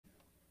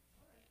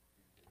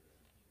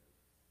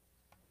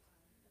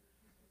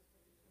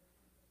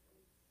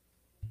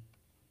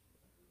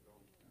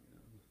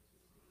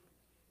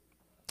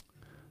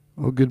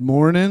Well, good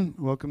morning.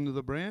 Welcome to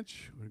the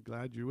branch. We're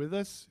glad you're with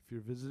us. If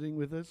you're visiting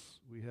with us,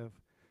 we have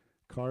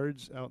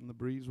cards out in the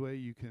breezeway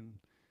you can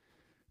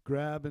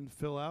grab and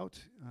fill out.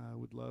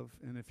 Would love,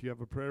 and if you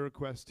have a prayer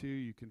request too,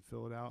 you can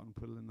fill it out and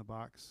put it in the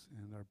box,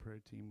 and our prayer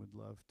team would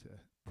love to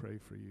pray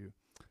for you.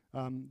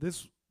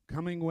 This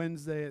coming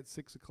Wednesday at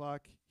 6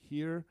 o'clock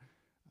here,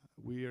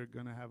 we are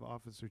going to have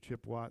Officer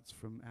Chip Watts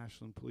from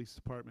Ashland Police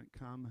Department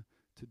come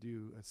to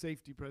do a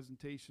safety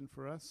presentation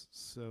for us.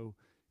 So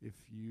if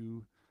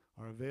you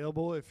are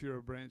available, if you're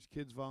a Branch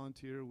Kids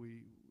volunteer,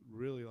 we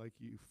really like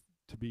you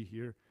to be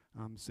here.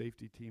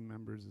 Safety team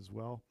members as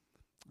well.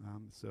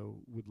 So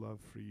would love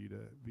for you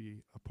to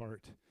be a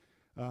part.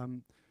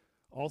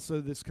 Also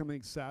this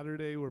coming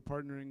Saturday, we're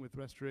partnering with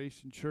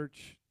Restoration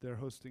Church. They're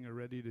hosting a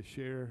Ready to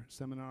Share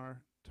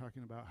seminar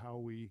talking about how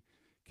we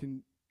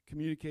can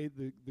communicate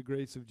the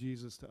grace of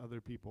Jesus to other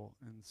people.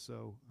 And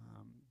so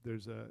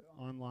there's a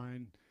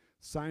online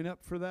sign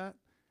up for that.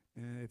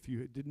 And if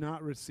you did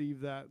not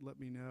receive that, let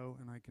me know,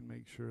 and I can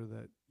make sure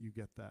that you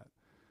get that.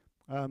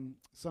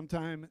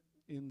 Sometime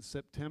in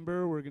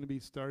September, we're going to be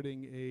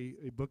starting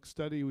a book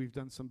study. We've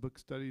done some book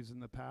studies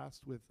in the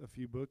past with a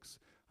few books.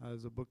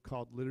 There's a book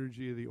called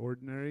Liturgy of the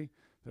Ordinary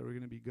that we're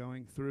going to be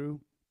going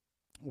through.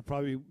 We'll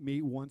probably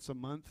meet once a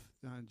month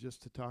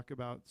just to talk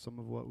about some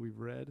of what we've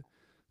read.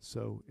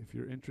 So if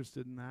you're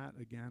interested in that,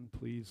 again,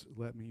 please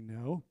let me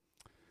know.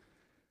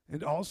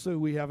 And also,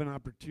 we have an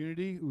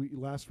opportunity.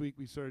 Last week,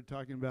 we started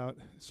talking about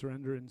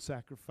surrender and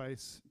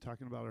sacrifice,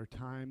 talking about our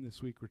time. This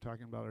week, we're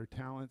talking about our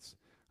talents.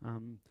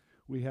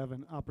 We have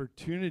an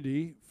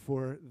opportunity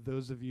for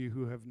those of you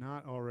who have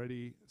not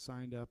already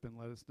signed up and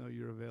let us know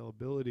your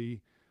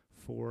availability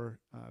for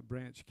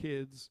Branch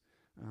Kids.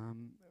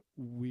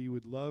 We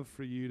would love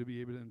for you to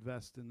be able to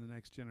invest in the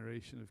next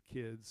generation of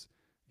kids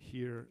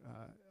here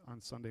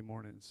on Sunday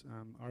mornings.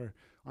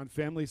 On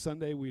Family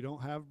Sunday, we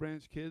don't have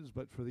Branch Kids,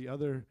 but for the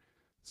other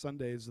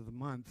Sundays of the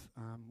month,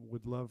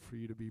 would love for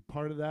you to be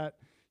part of that.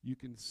 You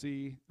can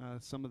see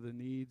some of the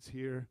needs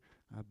here.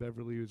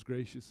 Beverly was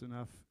gracious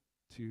enough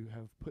to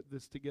have put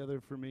this together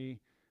for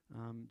me,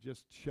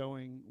 just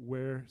showing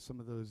where some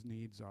of those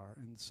needs are.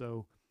 And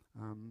so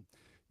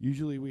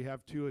usually we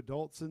have 2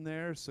 adults in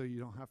there, so you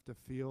don't have to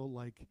feel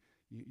like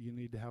you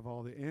need to have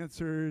all the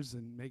answers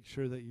and make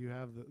sure that you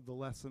have the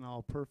lesson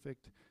all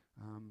perfect.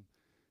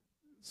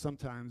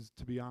 Sometimes,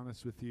 to be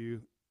honest with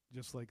you,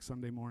 just like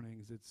Sunday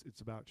mornings,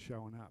 it's about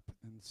showing up.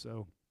 And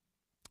so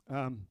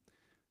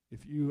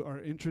if you are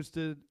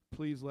interested,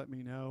 please let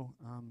me know.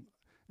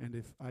 And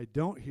if I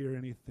don't hear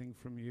anything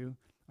from you,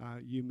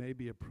 you may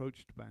be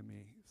approached by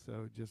me.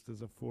 So just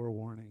as a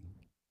forewarning.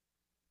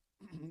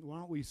 Why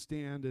don't we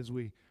stand as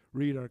we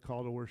read our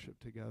call to worship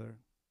together.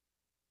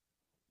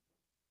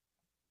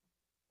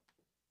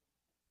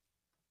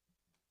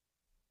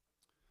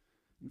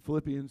 In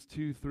Philippians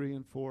 2, 3,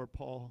 and 4,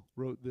 Paul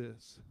wrote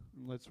this.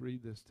 And let's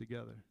read this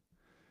together.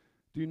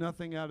 Do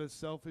nothing out of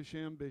selfish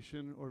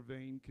ambition or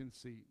vain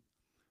conceit.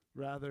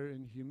 Rather,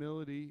 in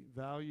humility,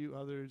 value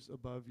others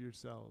above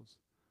yourselves,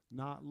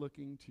 not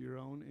looking to your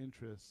own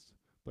interests,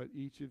 but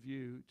each of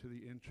you to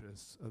the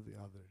interests of the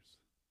others.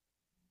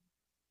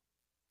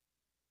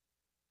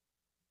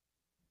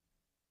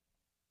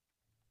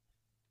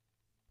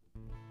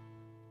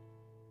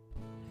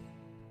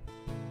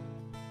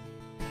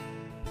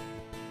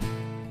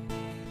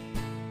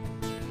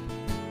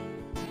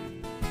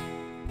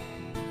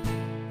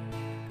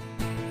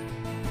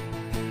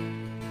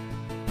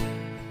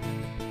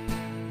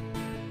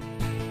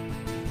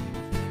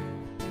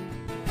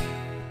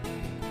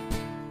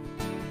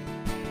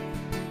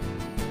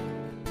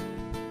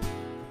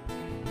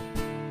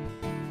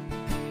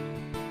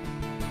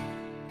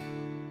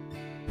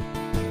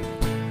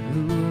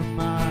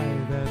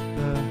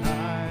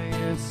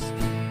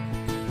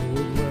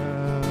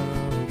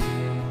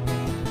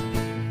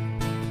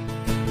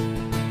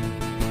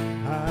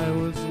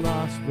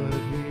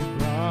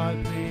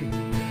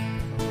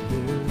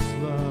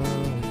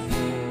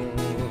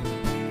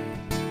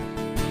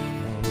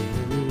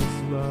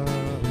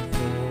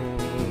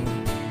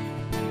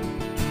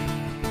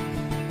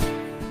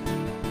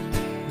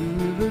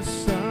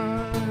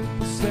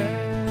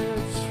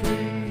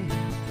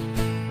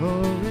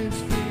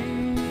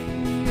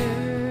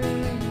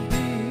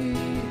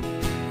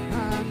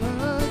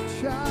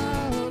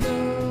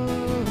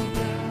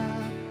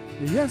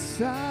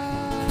 Yes, I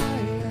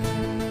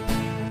am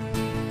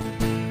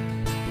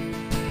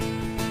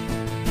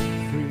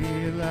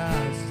free at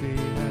last. He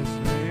has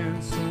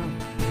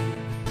ransomed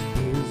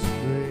his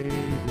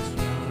greatest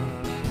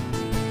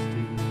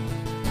honesty.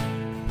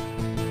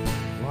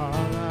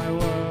 While I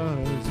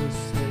was a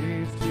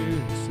slave to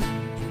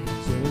sin,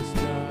 Jesus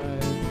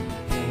died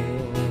for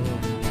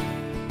me.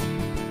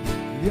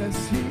 Yes,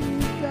 He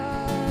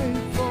died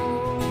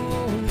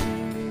for me.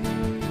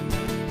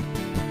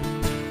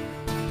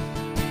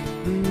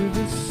 Who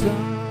the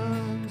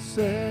Son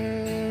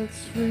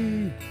sets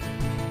free,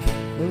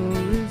 oh,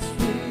 is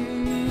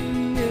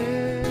free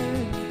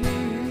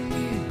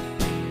indeed.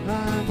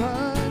 I'm a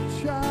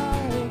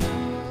child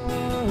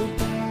of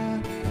God.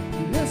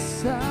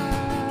 Yes, I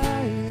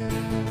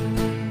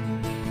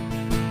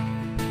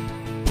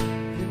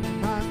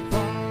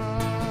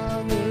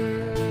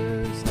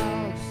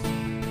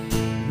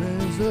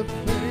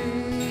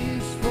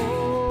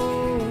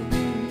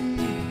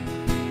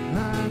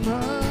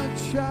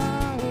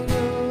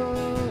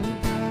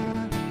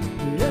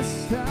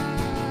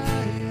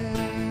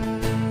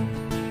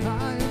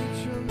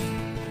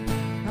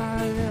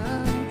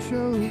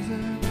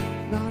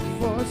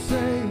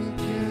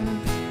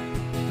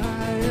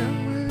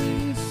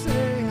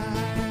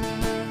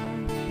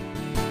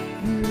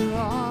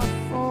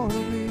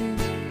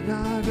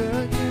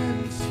not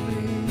against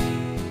me.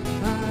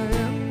 I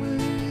am who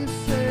you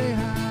say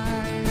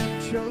I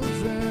am,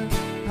 chosen.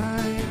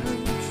 I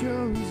am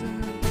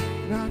chosen,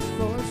 not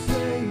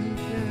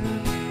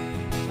forsaken.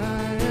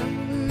 I am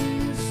who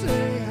you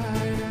say I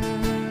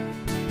am.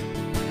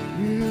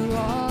 You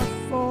are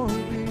for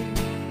me,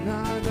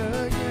 not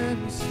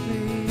against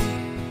me.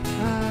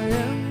 I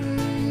am who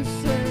you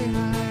say I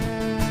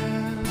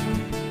am.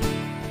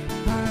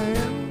 I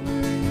am who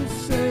you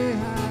say I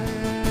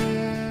am.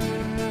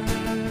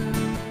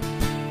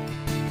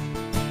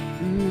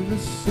 Who the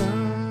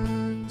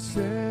sun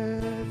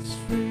sets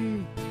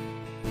free,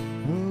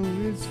 oh,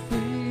 it's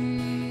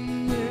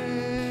free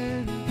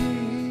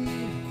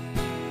indeed.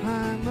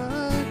 I'm a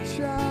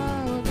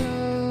child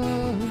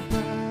of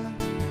God,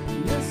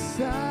 yes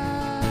I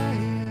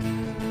am.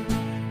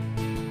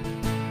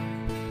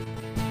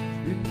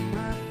 In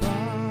my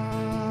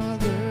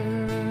Father's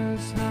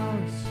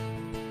house,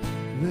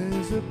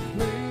 there's a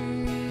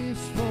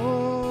place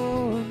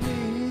for me.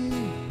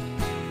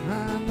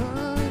 I'm a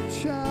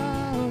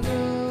child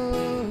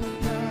of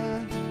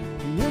God,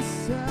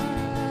 yes I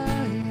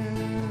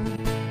am.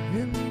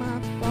 In my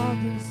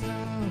Father's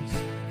house,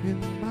 in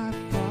my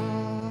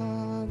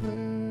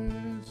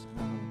Father's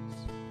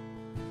house,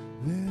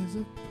 there's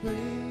a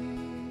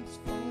place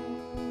for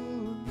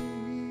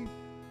me.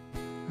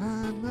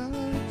 I'm a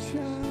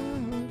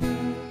child of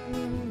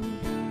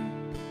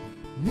God,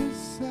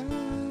 yes I am.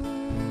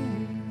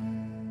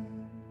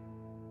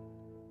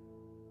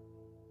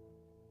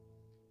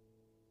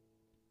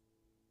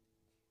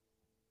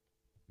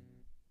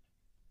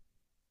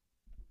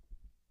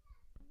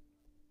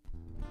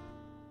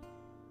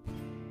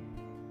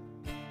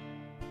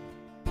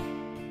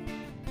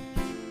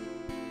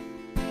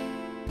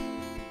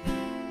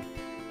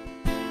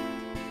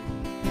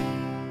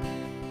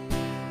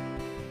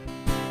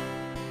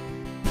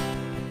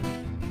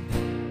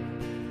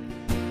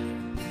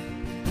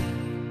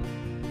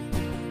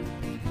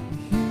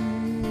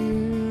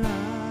 Here I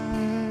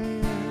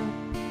am,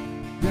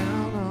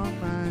 down on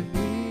my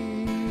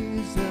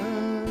knees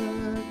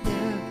again,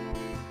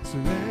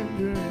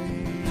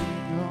 surrendering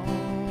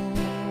all,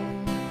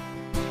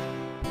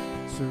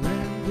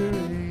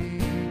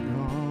 surrendering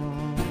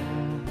all.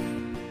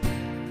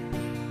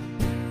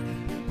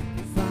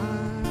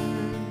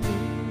 Find me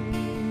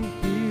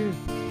here,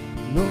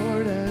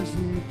 Lord, as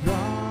you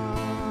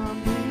draw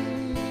me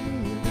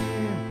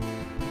near,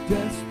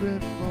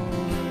 desperate for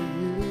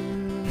you,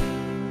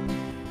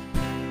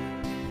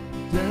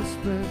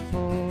 desperate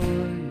for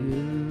you.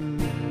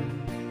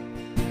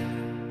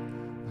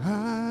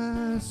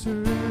 I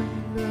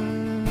surrender.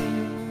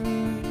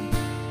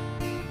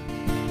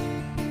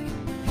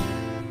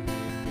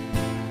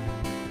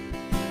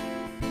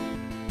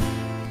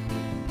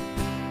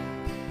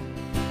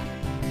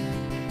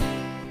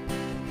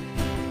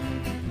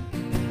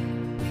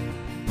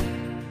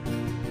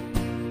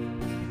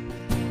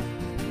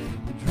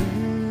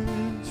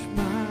 Drench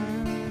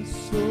my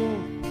soul,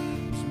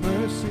 His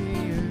mercy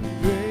and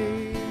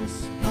grace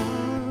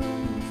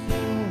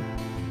unfold.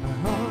 I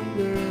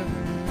hunger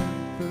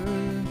and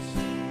thirst,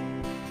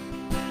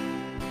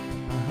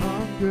 I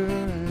hunger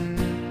and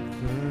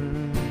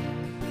thirst.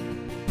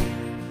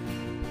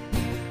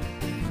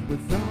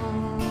 With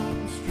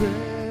arms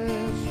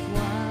stretched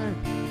wide,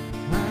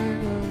 I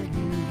know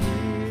you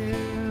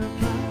hear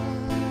my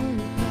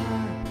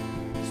cry.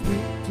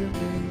 Speak to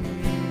me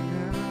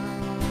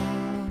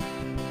now,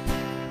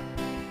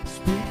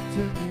 speak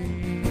to me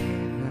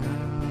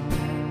now.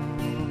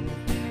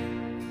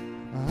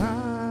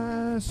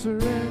 I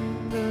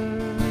surrender,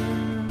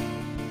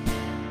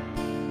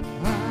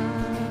 I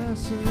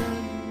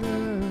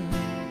surrender.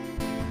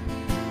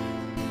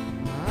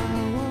 I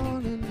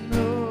want to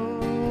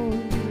know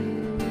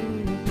you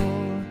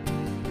more.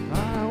 I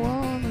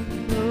want to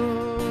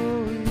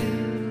know you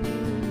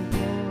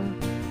more.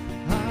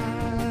 I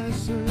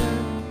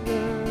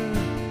surrender,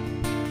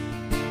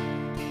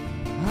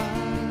 I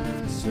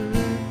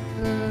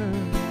surrender.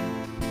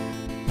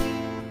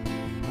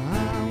 I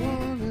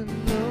want to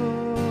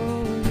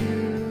know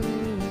you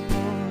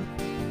more.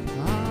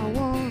 I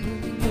want to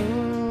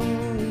know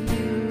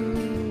you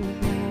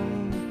more.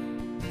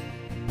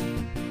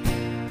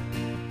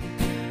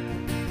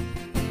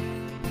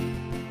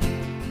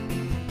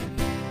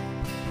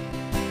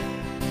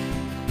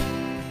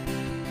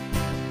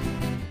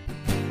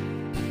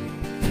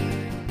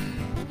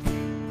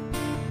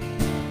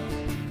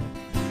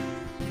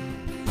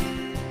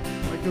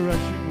 Like a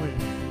rushing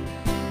wind,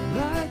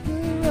 like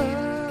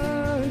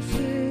a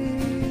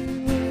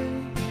rushing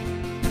wind,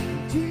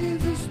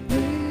 Jesus,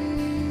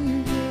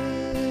 breathe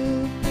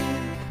in me.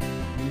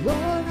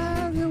 Lord,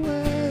 have your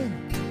way,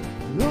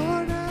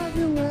 Lord, have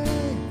your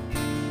way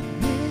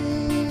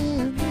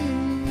in me.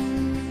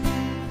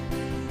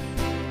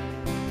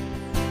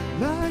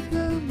 Like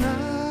a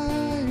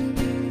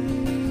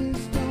mighty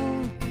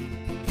storm,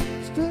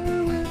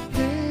 stir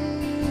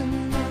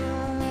within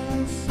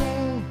my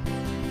soul.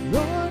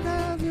 Lord,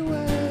 have your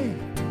way.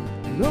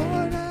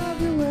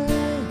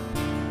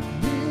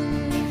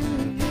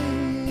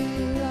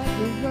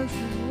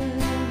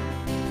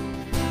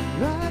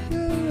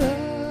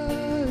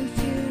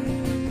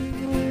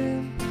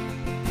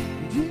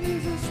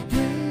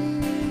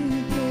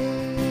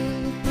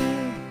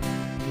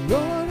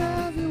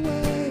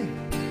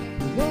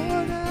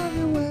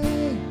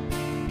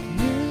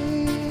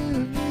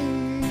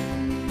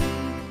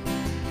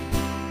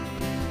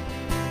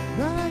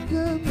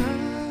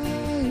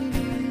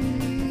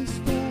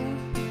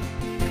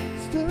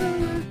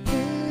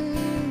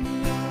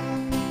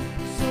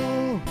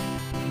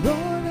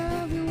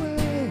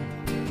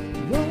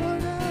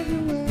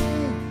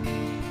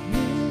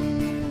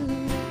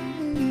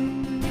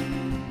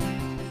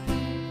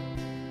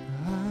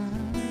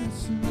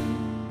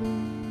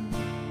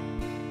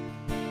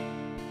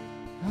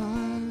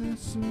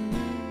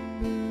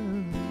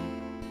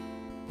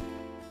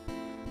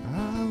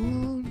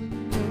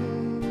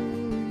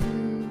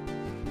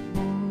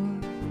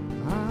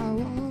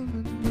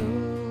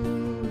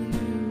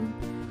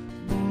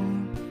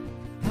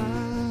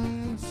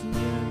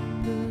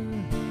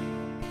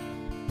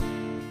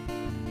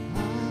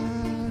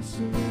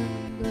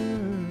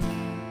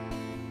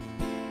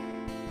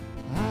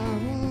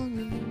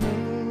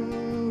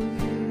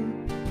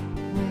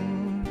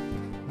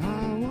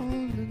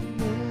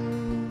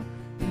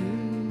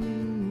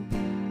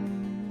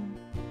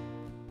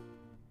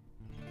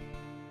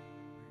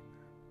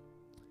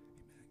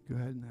 Go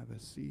ahead and have a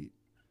seat.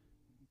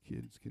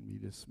 Kids can be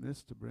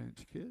dismissed to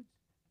Branch Kids.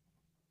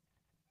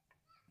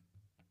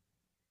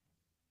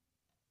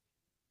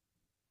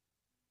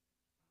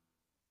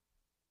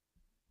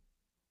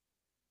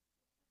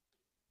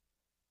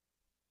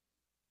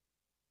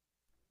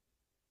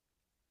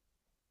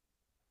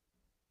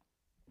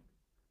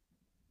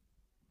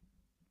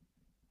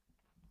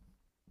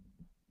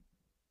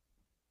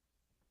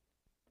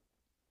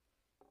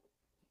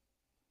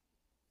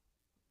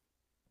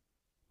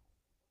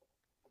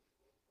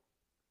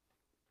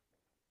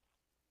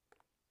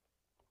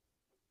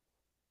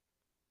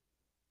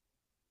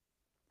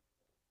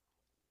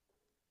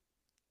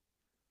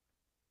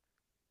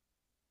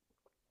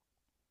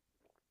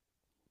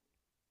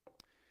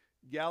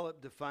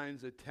 Gallup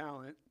defines a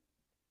talent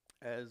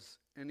as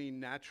any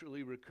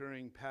naturally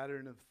recurring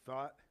pattern of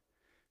thought,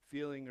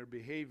 feeling, or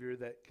behavior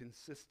that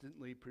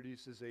consistently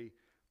produces a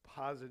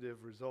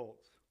positive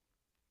result.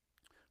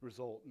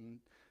 And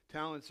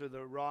talents are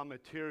the raw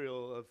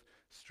material of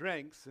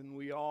strengths, and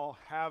we all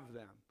have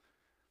them.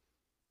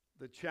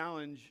 The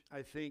challenge,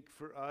 I think,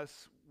 for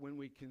us when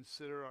we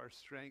consider our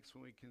strengths,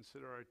 when we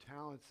consider our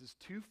talents, is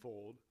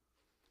twofold.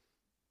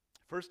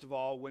 First of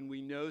all, when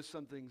we know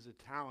something's a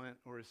talent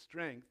or a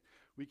strength,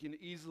 we can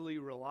easily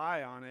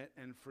rely on it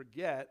and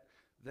forget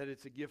that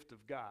it's a gift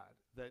of God,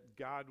 that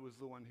God was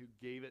the one who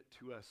gave it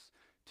to us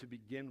to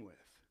begin with.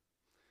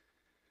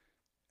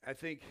 I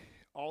think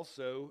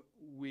also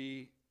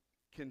we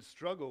can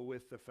struggle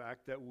with the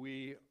fact that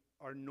we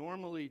are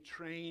normally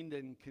trained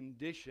and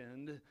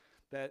conditioned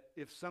that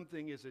if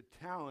something is a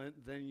talent,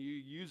 then you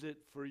use it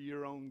for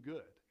your own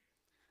good.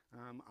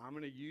 I'm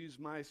going to use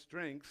my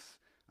strengths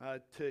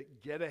to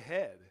get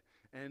ahead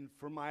and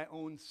for my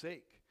own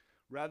sake,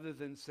 rather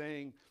than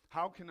saying,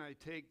 how can I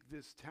take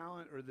this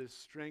talent or this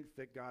strength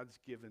that God's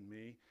given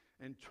me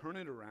and turn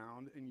it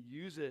around and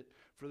use it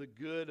for the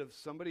good of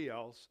somebody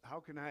else? How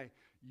can I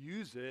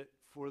use it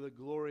for the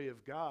glory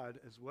of God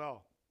as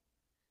well?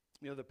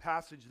 You know, the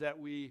passage that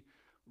we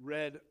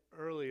read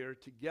earlier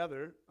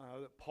together,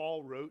 that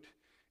Paul wrote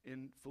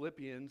in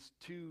Philippians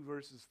 2,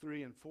 verses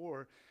 3 and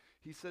 4,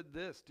 he said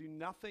this: do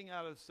nothing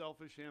out of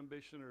selfish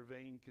ambition or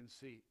vain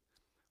conceit.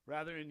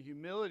 Rather, in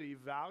humility,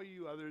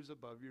 value others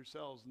above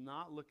yourselves,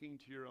 not looking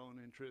to your own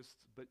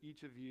interests, but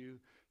each of you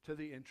to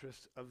the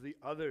interests of the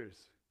others.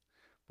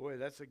 Boy,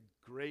 that's a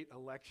great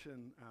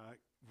election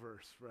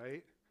verse,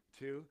 right?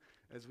 Too,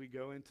 as we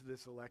go into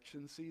this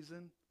election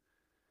season.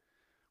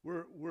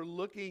 We're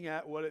looking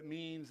at what it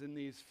means in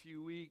these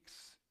few weeks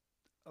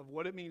of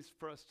what it means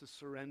for us to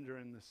surrender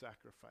in the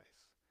sacrifice.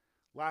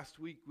 Last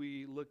week,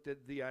 we looked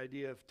at the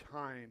idea of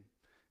time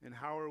and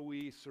how are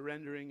we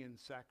surrendering and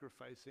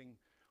sacrificing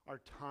our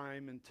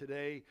time. And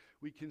today,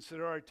 we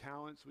consider our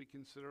talents, we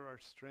consider our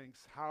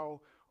strengths.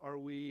 How are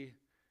we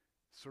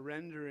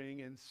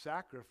surrendering and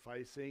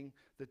sacrificing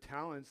the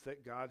talents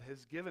that God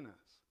has given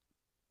us?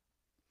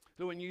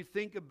 So when you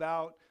think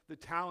about the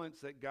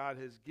talents that God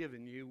has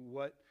given you,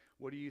 what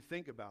do you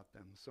think about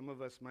them? Some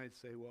of us might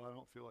say, well, I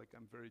don't feel like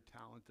I'm very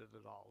talented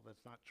at all.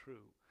 That's not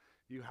true.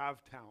 You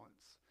have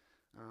talents.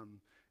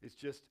 It's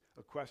just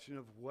a question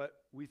of what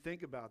we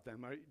think about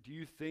them. Do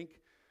you think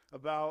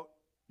about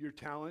your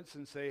talents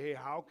and say, hey,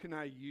 how can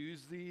I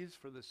use these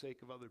for the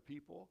sake of other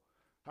people?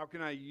 How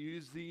can I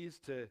use these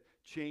to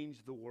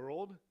change the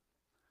world?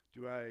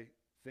 Do I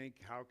think,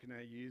 how can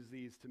I use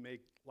these to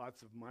make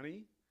lots of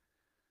money?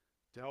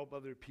 To help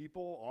other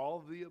people? All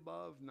of the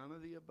above? None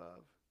of the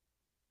above?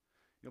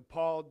 You know,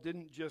 Paul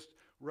didn't just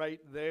write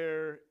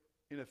there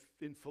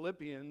in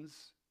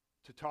Philippians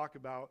to talk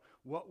about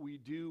what we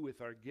do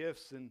with our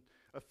gifts. In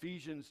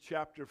Ephesians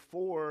chapter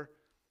 4,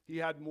 he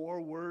had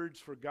more words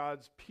for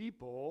God's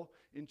people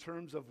in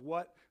terms of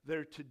what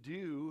they're to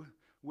do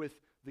with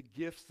the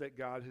gifts that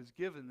God has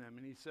given them.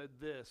 And he said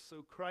this: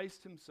 so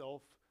Christ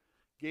himself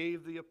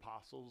gave the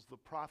apostles, the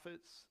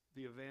prophets,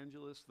 the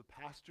evangelists, the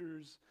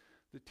pastors,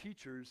 the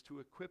teachers to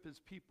equip his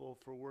people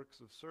for works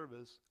of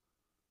service,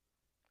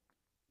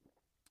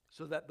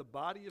 so that the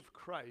body of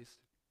Christ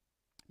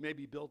may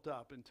be built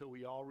up until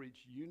we all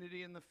reach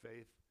unity in the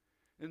faith,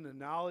 in the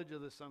knowledge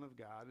of the Son of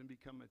God, and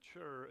become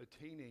mature,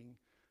 attaining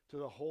to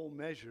the whole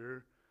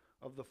measure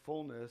of the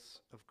fullness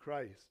of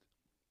Christ.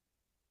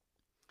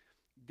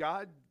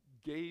 God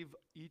gave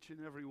each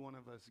and every one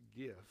of us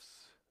gifts,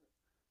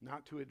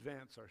 not to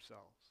advance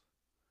ourselves,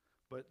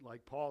 but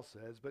like Paul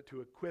says, but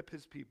to equip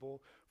his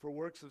people for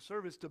works of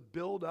service, to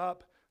build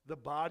up the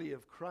body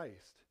of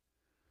Christ.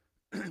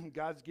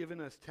 God's given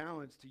us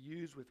talents to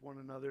use with one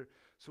another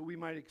so we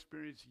might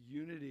experience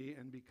unity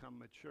and become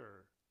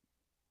mature.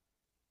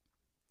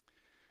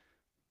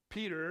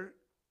 Peter,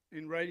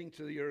 in writing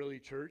to the early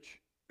church,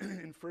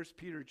 in 1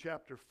 Peter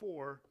chapter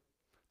 4,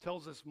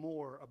 tells us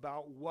more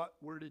about what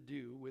we're to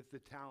do with the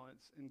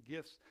talents and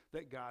gifts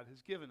that God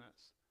has given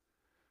us.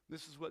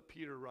 This is what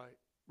Peter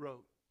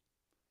wrote.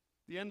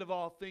 The end of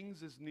all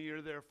things is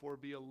near, therefore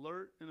be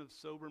alert and of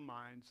sober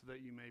mind so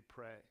that you may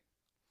pray.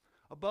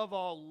 Above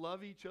all,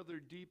 love each other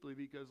deeply,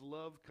 because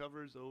love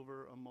covers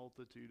over a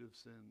multitude of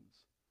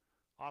sins.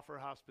 Offer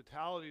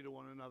hospitality to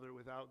one another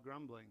without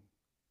grumbling.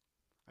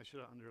 I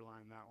should have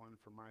underlined that one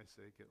for my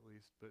sake at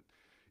least. But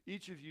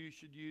each of you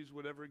should use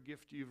whatever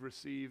gift you've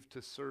received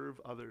to serve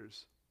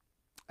others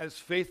as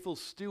faithful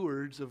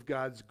stewards of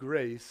God's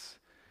grace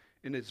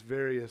in its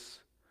various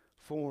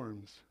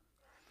forms.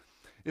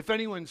 If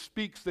anyone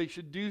speaks, they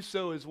should do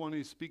so as one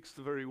who speaks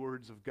the very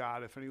words of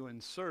God. If anyone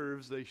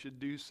serves, they should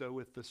do so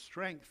with the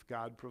strength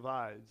God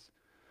provides,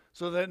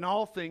 so that in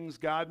all things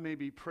God may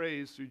be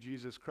praised through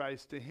Jesus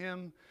Christ. To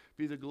him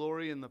be the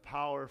glory and the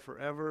power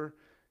forever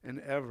and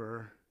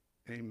ever.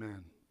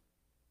 Amen.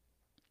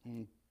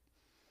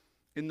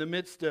 In the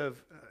midst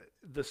of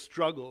the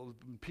struggle,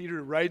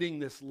 Peter writing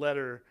this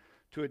letter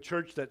to a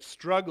church that's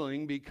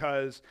struggling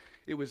because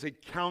it was a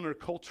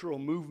countercultural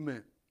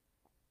movement.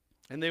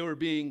 And they were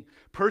being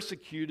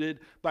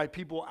persecuted by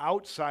people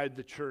outside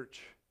the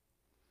church.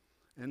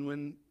 And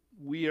when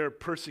we are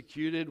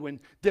persecuted, when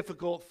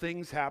difficult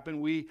things happen,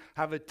 we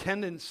have a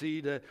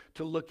tendency to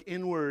look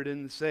inward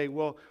and say,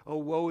 well, oh,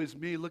 woe is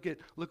me. Look at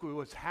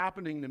what's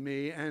happening to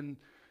me. And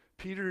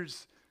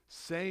Peter's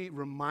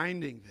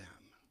reminding them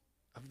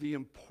of the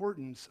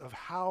importance of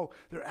how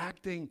they're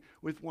acting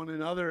with one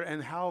another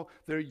and how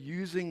they're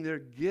using their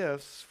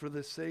gifts for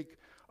the sake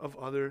of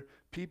other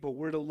people.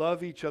 We're to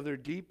love each other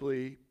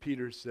deeply,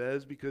 Peter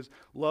says, because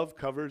love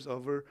covers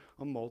over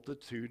a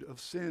multitude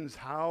of sins.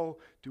 How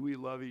do we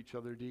love each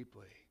other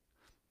deeply?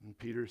 And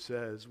Peter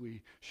says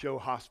we show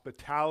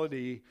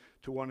hospitality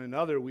to one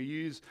another. We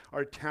use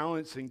our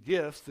talents and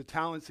gifts, the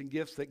talents and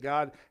gifts that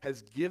God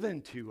has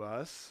given to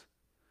us,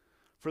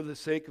 for the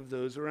sake of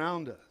those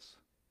around us.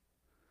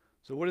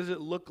 So what does it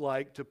look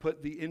like to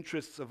put the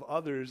interests of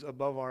others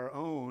above our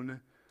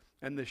own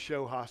and to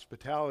show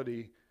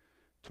hospitality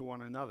to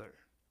one another?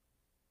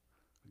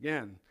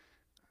 Again,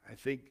 I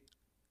think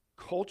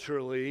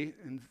culturally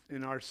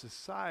in our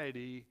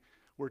society,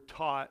 we're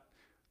taught,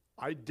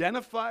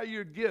 identify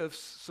your gifts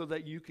so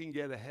that you can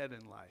get ahead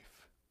in life.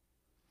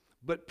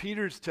 But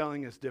Peter's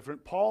telling us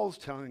different. Paul's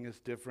telling us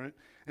different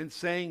and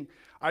saying,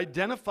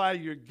 identify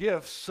your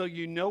gifts so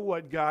you know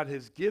what God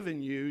has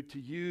given you to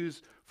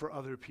use for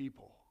other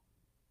people.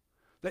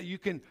 That you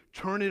can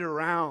turn it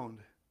around.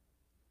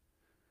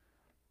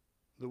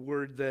 The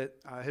word that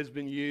has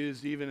been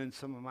used even in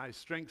some of my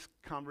strengths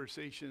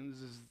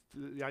conversations is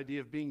the idea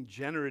of being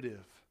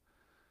generative.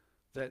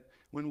 That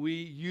when we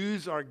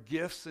use our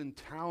gifts and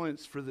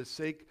talents for the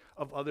sake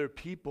of other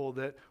people,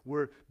 that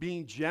we're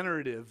being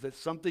generative, that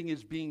something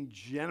is being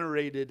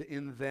generated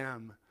in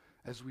them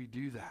as we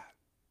do that.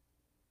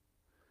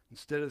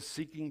 Instead of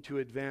seeking to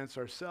advance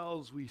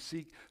ourselves, we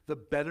seek the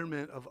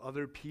betterment of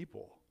other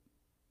people.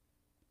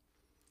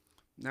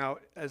 Now,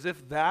 as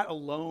if that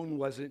alone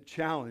wasn't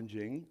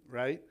challenging,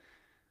 right?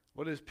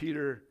 What does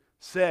Peter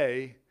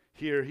say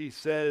here? He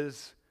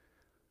says,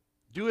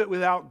 do it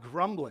without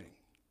grumbling.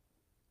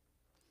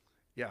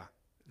 Yeah,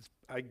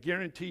 I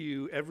guarantee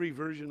you every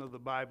version of the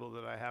Bible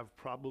that I have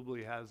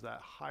probably has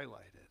that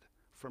highlighted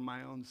for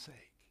my own sake.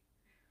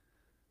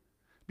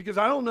 Because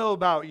I don't know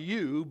about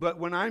you, but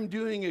when I'm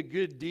doing a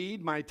good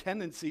deed, my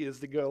tendency is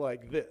to go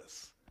like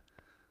this.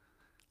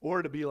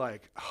 Or to be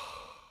like,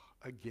 oh,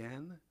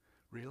 again?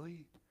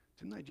 Really?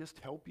 Didn't I just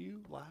help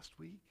you last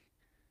week?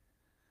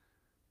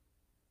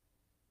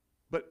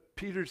 But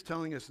Peter's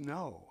telling us,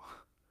 no.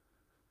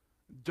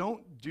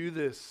 Don't do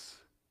this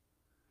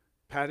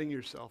patting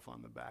yourself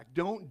on the back.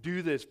 Don't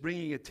do this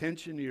bringing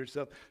attention to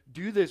yourself.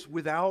 Do this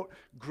without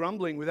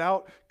grumbling,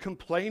 without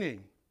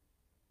complaining.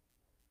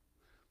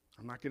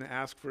 I'm not going to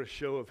ask for a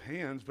show of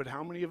hands, but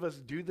how many of us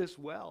do this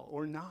well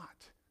or not?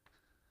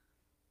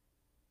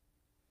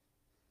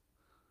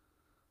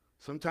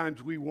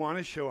 Sometimes we want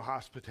to show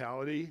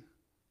hospitality,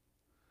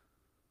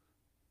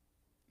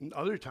 and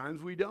other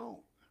times we don't.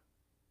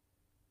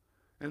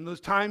 And those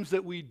times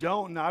that we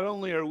don't, not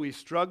only are we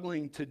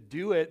struggling to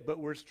do it, but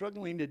we're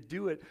struggling to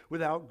do it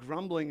without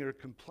grumbling or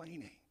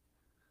complaining.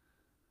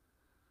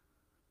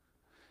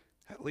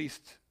 At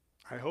least,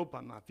 I hope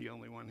I'm not the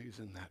only one who's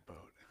in that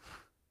boat.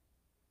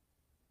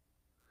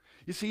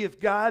 You see,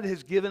 if God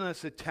has given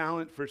us a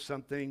talent for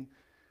something,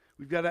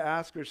 we've got to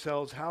ask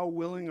ourselves, how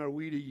willing are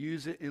we to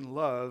use it in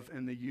love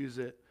and to use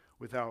it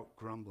without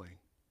grumbling?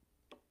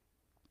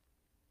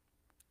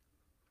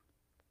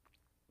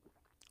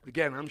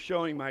 Again, I'm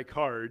showing my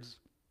cards,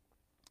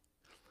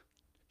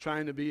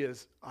 trying to be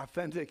as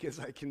authentic as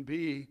I can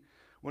be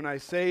when I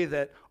say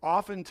that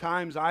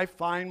oftentimes I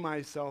find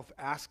myself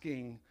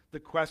asking the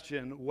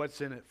question, what's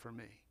in it for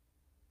me?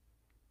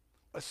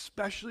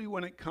 Especially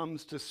when it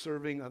comes to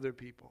serving other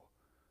people.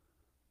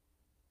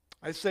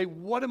 I say,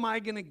 what am I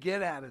going to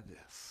get out of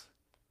this?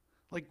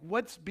 Like,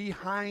 what's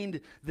behind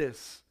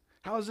this?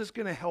 How is this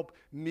going to help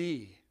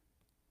me?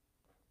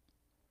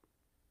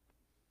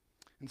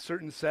 In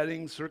certain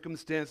settings,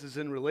 circumstances,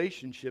 and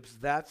relationships,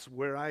 that's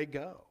where I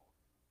go.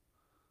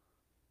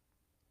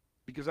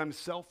 Because I'm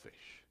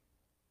selfish.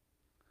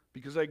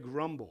 Because I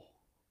grumble.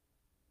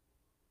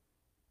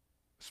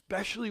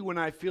 Especially when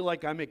I feel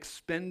like I'm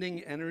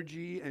expending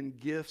energy and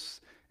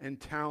gifts and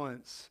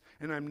talents,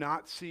 and I'm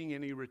not seeing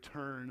any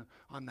return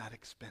on that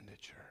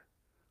expenditure.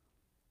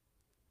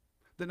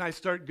 then I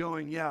start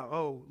going, yeah,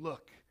 oh,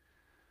 look,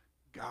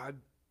 God,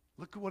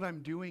 look at what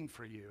I'm doing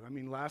for you. I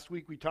mean, last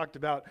week we talked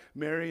about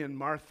Mary and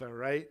Martha,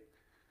 right?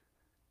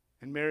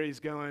 And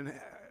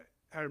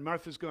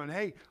Martha's going,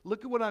 hey,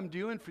 look at what I'm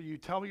doing for you.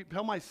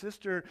 Tell my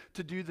sister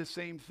to do the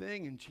same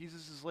thing. And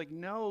Jesus is like,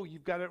 no,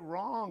 you've got it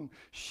wrong.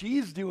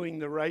 She's doing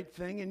the right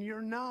thing and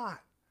you're not.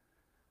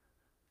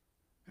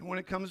 And when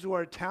it comes to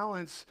our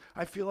talents,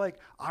 I feel like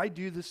I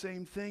do the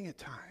same thing at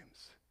times.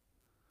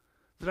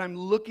 That I'm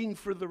looking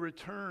for the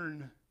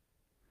return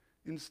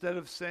instead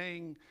of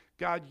saying,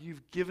 God,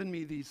 you've given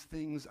me these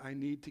things. I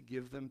need to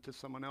give them to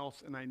someone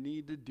else, and I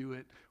need to do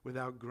it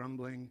without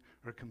grumbling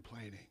or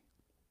complaining.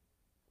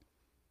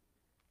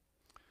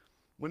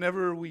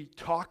 Whenever we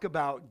talk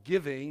about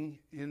giving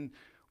in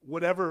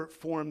whatever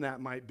form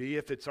that might be,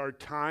 if it's our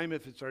time,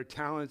 if it's our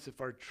talents,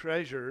 if our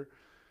treasure,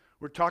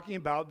 we're talking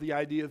about the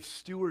idea of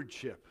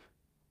stewardship.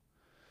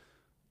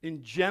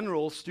 In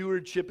general,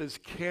 stewardship is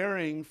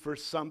caring for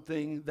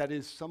something that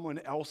is someone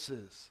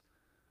else's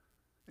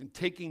and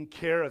taking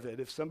care of it.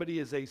 If somebody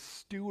is a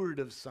steward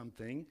of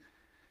something,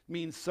 it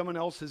means someone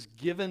else has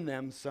given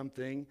them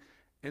something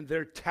and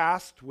they're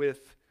tasked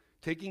with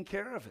taking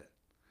care of it.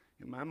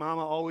 And my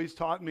mama always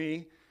taught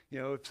me,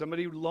 if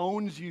somebody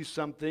loans you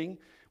something,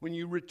 when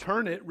you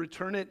return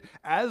it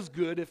as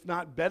good, if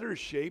not better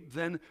shape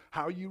than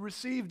how you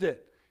received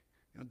it.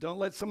 Don't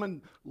let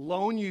someone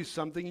loan you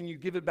something and you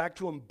give it back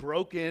to them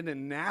broken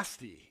and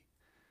nasty.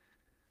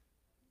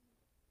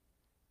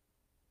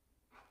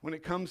 When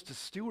it comes to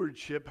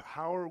stewardship,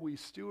 how are we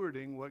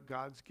stewarding what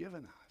God's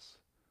given us?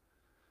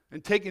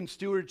 And taking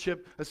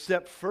stewardship a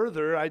step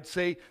further, I'd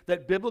say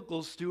that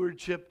biblical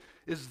stewardship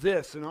is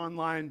this. An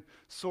online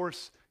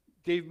source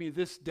gave me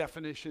this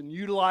definition: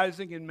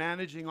 utilizing and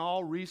managing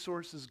all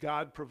resources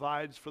God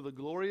provides for the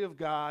glory of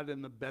God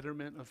and the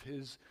betterment of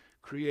His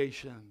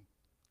creation.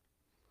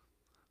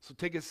 So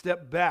take a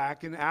step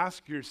back and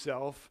ask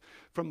yourself,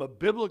 from a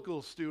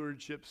biblical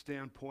stewardship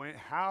standpoint,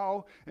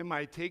 how am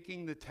I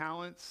taking the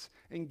talents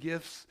and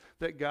gifts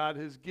that God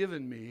has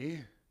given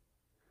me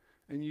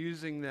and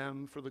using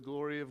them for the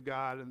glory of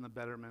God and the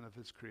betterment of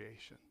His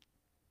creation?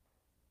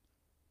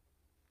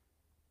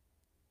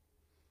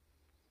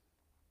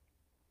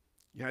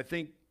 I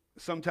think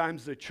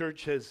sometimes the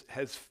church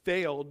has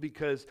failed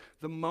because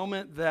the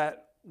moment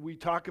that we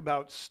talk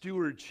about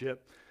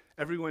stewardship,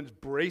 everyone's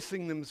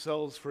bracing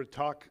themselves for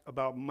talk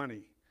about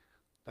money.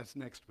 That's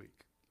next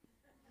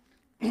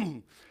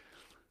week.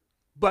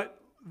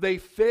 But they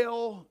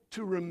fail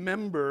to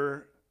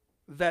remember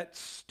that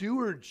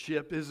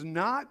stewardship is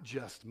not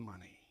just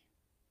money.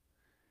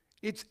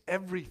 It's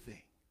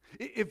everything.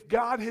 If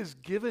God has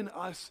given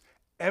us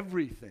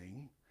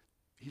everything,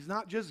 He's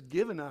not just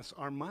given us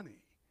our money.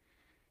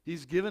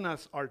 He's given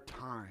us our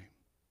time,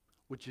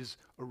 which is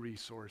a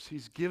resource.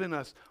 He's given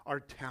us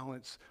our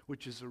talents,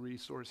 which is a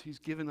resource. He's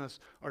given us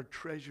our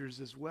treasures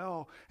as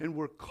well, and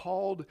we're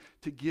called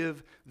to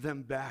give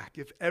them back.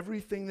 If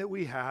everything that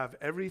we have,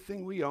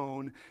 everything we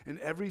own,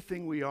 and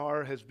everything we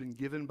are has been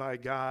given by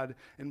God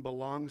and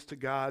belongs to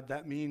God,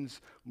 that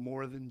means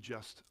more than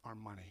just our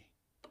money.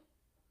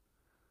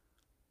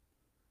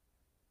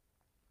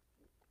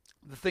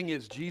 The thing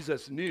is,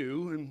 Jesus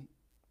knew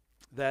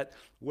that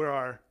where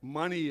our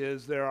money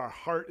is, there our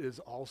heart is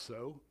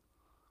also.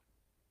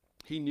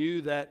 He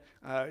knew that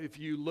if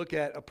you look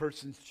at a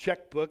person's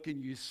checkbook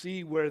and you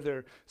see where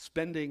they're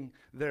spending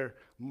their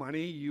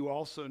money, you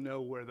also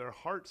know where their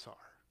hearts are.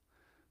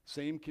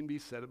 Same can be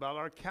said about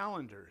our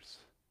calendars,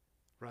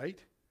 right?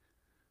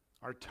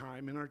 Our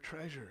time and our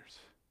treasures.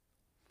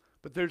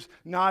 But there's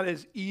not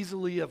as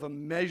easily of a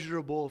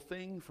measurable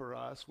thing for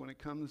us when it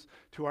comes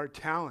to our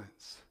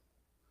talents.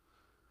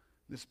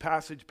 This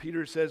passage,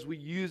 Peter says we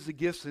use the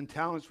gifts and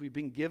talents we've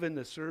been given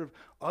to serve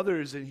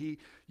others, and he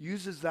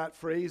uses that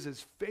phrase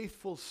as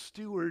faithful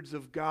stewards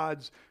of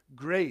God's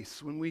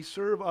grace. When we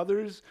serve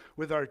others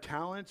with our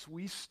talents,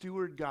 we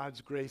steward God's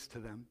grace to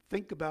them.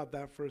 Think about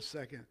that for a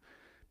second,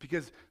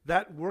 because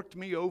that worked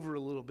me over a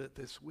little bit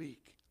this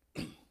week.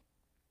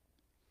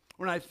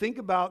 When I think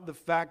about the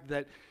fact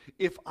that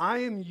if I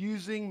am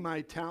using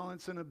my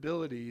talents and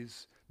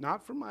abilities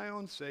not for my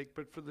own sake,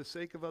 but for the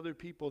sake of other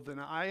people, then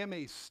I am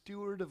a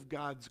steward of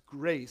God's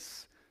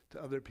grace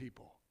to other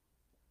people.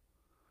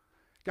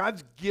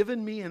 God's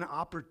given me an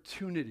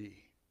opportunity.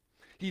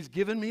 He's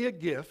given me a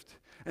gift,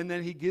 and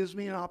then He gives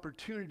me an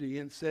opportunity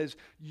and says,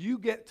 you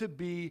get to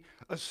be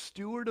a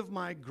steward of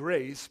my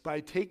grace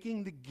by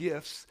taking the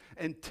gifts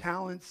and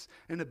talents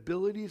and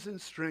abilities and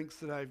strengths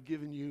that I've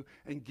given you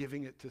and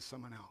giving it to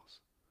someone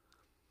else.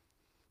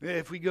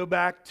 If we go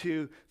back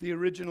to the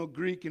original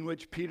Greek in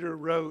which Peter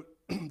wrote,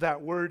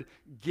 that word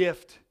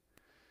gift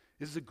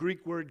is the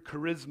Greek word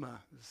charisma.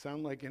 Does it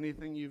sound like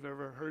anything you've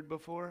ever heard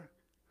before?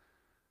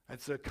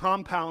 It's a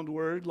compound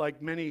word,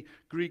 like many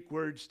Greek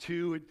words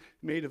too. It's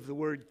made of the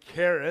word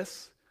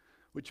charis,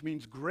 which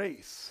means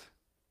grace.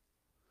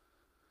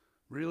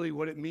 Really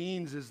what it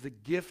means is the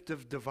gift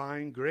of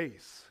divine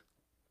grace.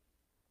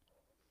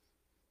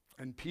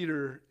 And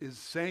Peter is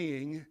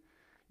saying,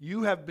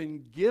 You have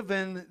been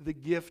given the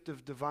gift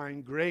of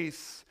divine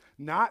grace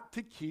not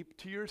to keep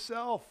to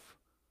yourself.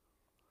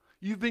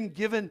 You've been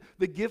given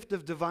the gift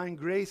of divine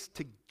grace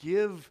to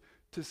give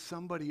to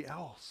somebody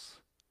else,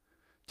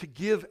 to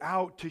give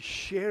out, to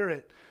share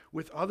it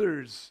with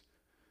others.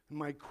 And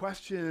my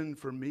question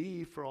for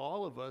me, for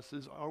all of us,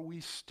 is, are we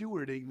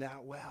stewarding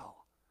that well?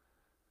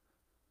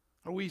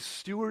 Are we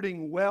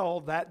stewarding well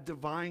that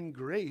divine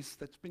grace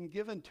that's been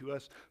given to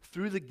us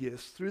through the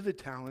gifts, through the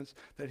talents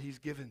that he's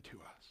given to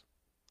us?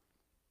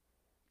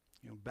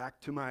 Back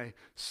to my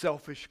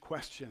selfish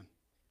question,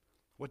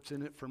 what's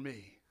in it for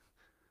me?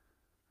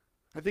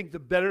 I think the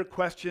better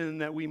question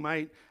that we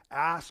might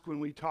ask when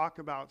we talk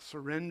about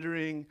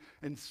surrendering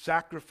and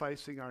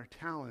sacrificing our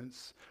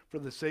talents for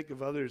the sake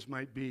of others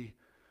might be,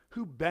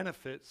 who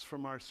benefits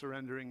from our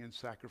surrendering and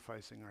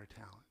sacrificing our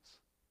talents?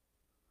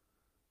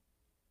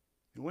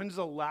 And when's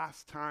the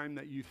last time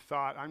that you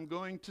thought, I'm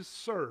going to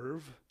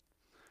serve,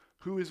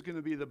 who is going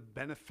to be the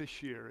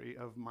beneficiary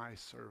of my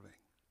serving?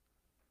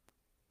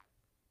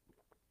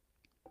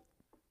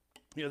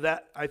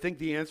 That I think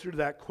the answer to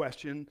that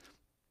question,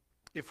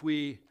 if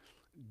we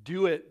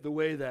do it the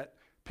way that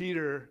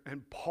Peter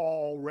and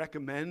Paul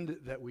recommend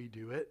that we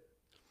do it,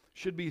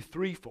 should be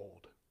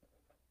threefold.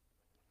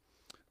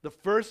 The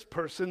first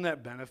person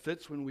that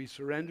benefits when we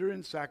surrender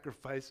and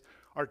sacrifice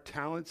our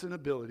talents and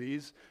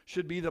abilities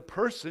should be the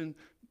person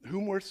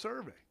whom we're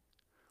serving,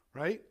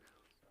 right?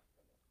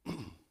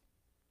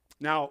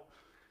 Now,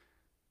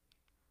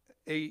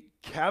 a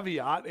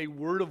caveat, a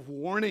word of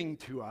warning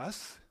to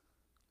us,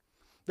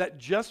 that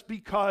just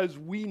because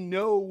we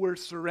know we're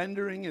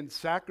surrendering and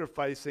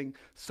sacrificing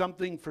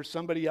something for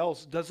somebody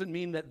else doesn't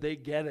mean that they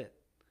get it.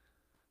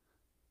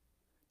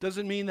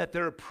 Doesn't mean that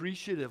they're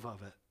appreciative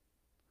of it.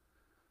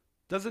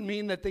 Doesn't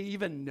mean that they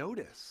even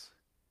notice.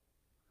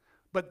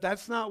 But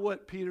that's not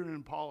what Peter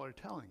and Paul are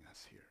telling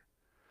us here.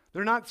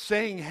 They're not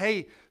saying,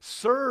 hey,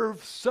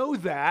 serve so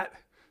that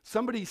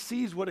somebody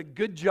sees what a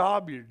good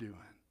job you're doing.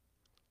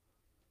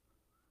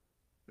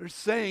 They're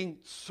saying,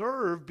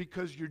 serve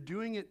because you're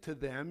doing it to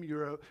them.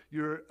 You're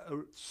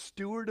a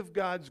steward of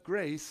God's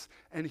grace,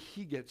 and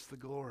he gets the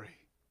glory.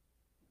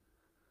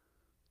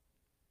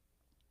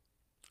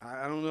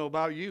 I don't know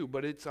about you,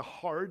 but it's a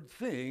hard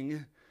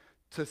thing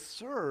to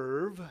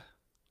serve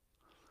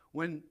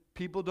when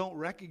people don't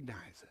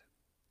recognize it.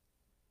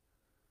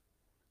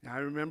 Now, I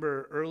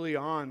remember early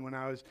on when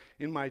I was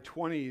in my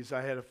 20s,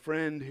 I had a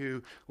friend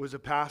who was a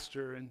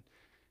pastor, and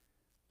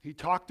he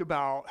talked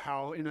about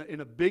how in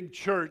a big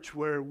church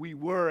where we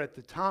were at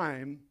the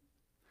time,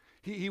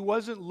 he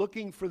wasn't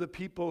looking for the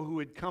people who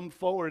would come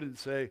forward and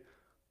say,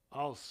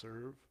 I'll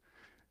serve.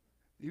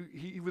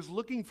 He was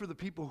looking for the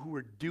people who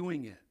were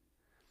doing it.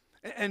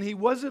 And he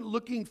wasn't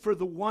looking for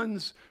the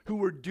ones who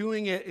were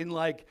doing it in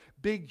like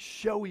big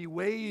showy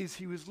ways.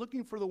 He was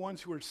looking for the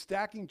ones who were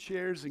stacking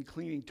chairs and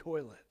cleaning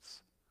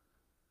toilets.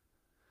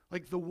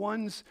 Like the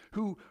ones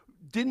who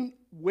didn't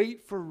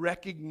wait for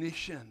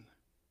recognition.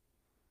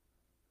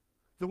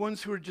 The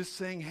ones who are just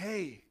saying,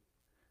 hey,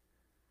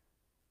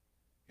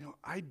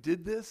 I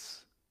did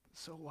this,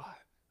 so what?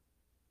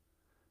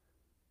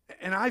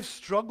 And I've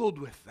struggled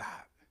with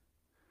that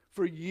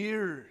for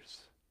years,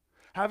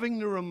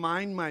 having to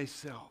remind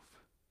myself,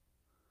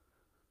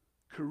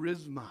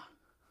 charisma.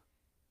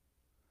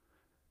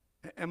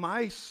 Am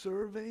I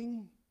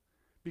serving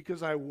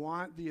because I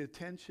want the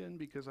attention,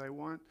 because I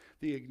want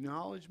the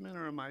acknowledgement,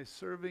 or am I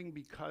serving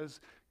because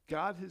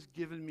God has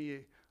given me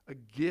a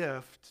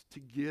gift to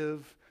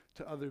give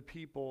to other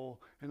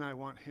people, and I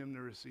want him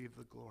to receive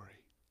the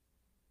glory?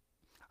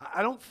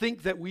 I don't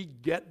think that we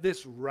get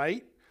this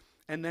right,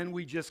 and then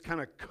we just kind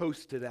of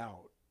coast it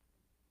out.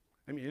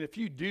 I mean, if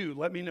you do,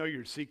 let me know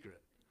your secret.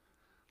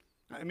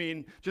 I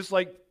mean, just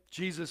like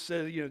Jesus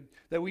said,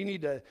 that we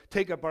need to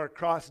take up our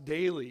cross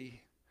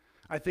daily,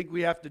 I think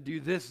we have to do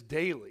this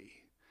daily.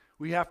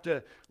 We have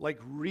to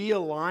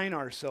realign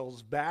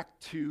ourselves back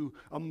to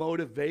a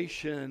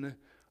motivation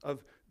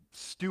of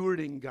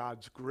stewarding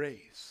God's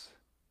grace.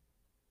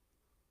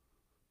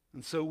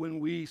 And so when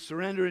we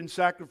surrender and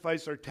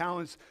sacrifice our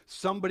talents,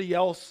 somebody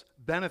else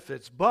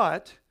benefits,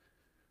 but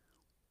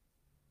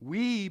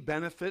we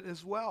benefit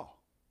as well.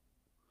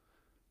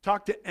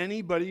 Talk to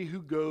anybody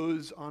who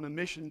goes on a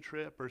mission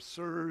trip or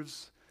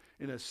serves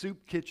in a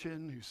soup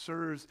kitchen, who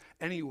serves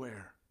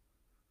anywhere.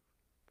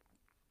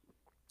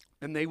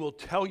 And they will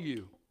tell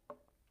you,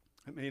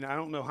 I mean, I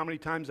don't know how many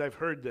times I've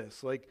heard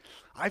this,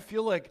 I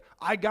feel like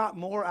I got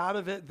more out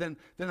of it than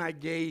I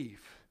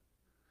gave.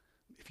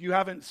 If you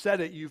haven't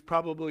said it, you've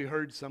probably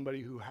heard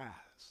somebody who has.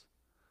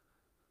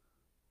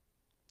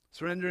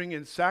 Surrendering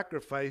and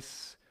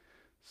sacrificing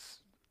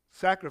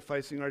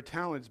our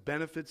talents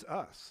benefits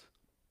us.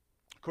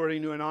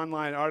 According to an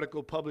online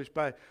article published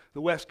by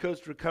the West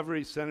Coast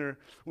Recovery Center,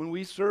 when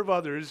we serve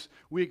others,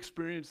 we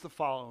experience the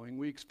following.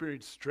 We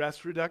experience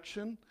stress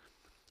reduction.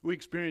 We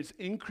experience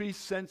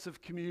increased sense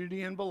of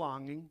community and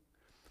belonging.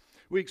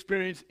 We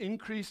experience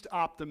increased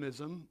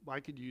optimism. I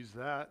could use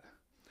that.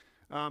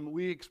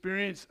 We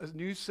experience a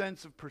new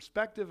sense of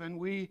perspective, and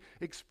we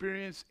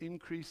experience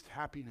increased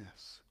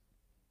happiness.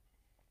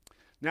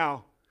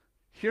 Now,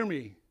 hear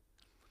me.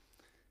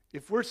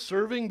 If we're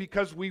serving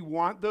because we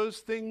want those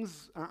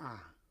things,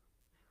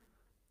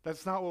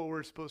 that's not what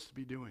we're supposed to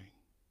be doing.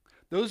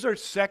 Those are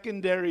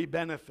secondary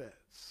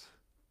benefits.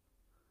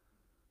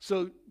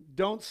 So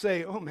don't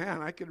say, oh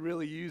man, I could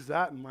really use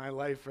that in my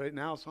life right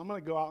now, so I'm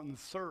going to go out and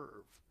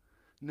serve.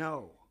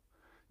 No.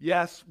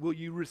 Yes, will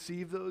you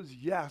receive those?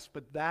 Yes,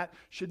 but that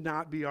should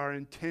not be our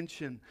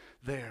intention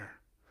there.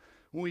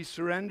 When we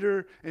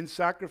surrender and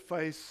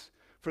sacrifice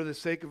for the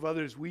sake of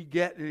others, we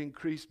get an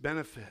increased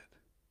benefit.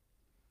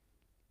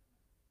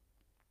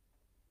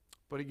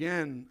 But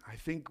again, I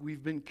think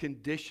we've been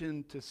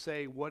conditioned to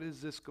say, what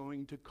is this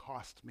going to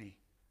cost me?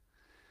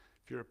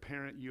 If you're a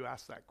parent, you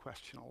ask that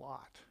question a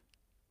lot.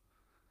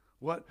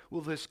 What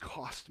will this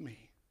cost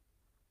me?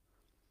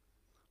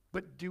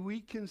 But do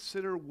we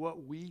consider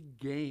what we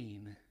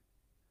gain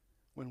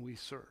when we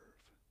serve?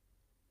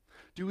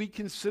 Do we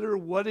consider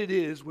what it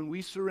is when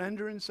we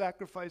surrender and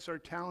sacrifice our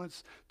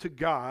talents to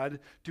God?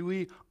 Do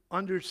we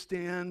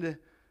understand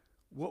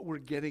what we're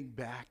getting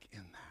back in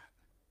that?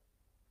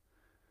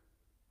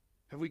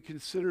 Have we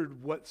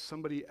considered what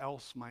somebody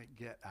else might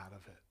get out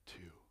of it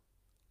too?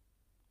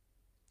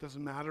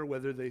 Doesn't matter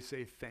whether they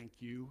say thank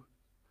you.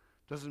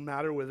 Doesn't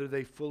matter whether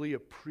they fully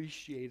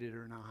appreciate it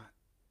or not.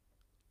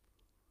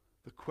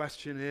 The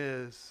question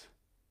is,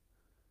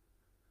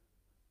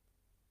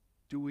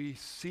 do we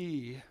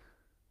see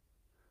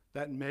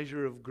that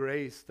measure of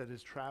grace that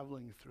is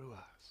traveling through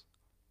us?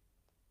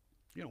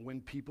 You know,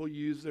 when people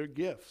use their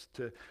gifts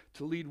to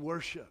lead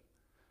worship,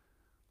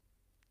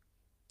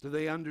 do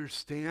they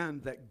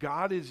understand that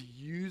God is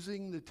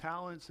using the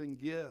talents and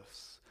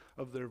gifts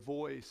of their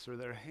voice or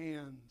their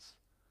hands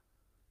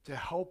to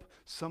help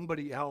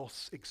somebody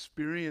else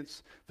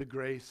experience the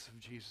grace of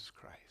Jesus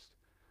Christ?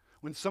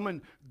 When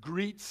someone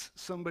greets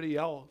somebody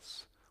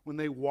else, when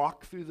they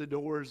walk through the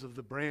doors of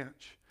the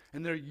branch,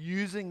 and they're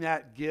using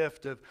that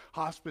gift of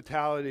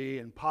hospitality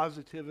and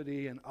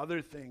positivity and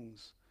other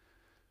things,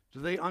 do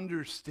they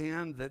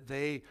understand that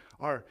they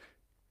are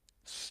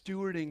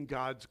stewarding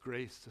God's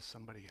grace to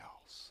somebody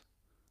else?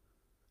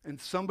 And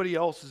somebody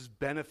else is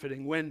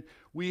benefiting. When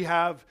we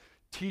have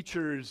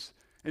teachers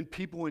and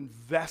people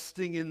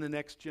investing in the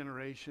next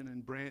generation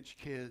and branch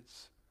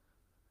kids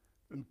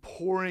and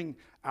pouring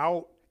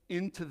out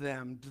into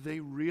them, do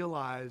they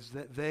realize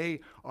that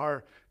they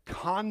are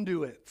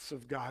conduits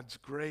of God's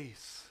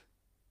grace?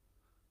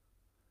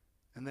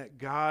 And that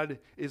God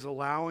is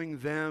allowing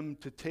them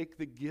to take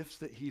the gifts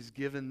that He's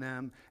given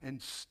them and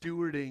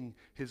stewarding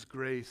His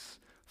grace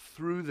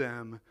through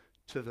them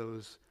to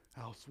those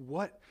else.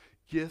 What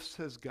gifts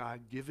has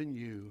God given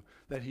you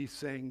that He's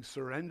saying,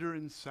 surrender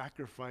and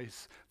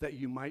sacrifice that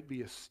you might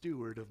be a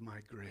steward of my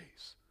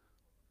grace?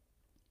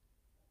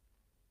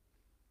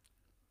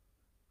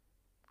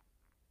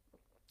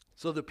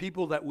 So the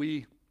people that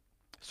we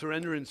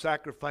surrender and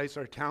sacrifice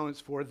our talents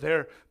for,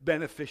 they're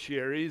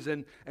beneficiaries,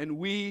 and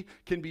we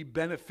can be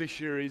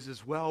beneficiaries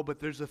as well, but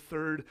there's a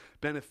third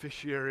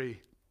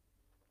beneficiary.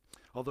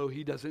 Although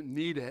he doesn't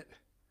need it,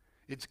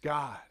 it's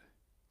God.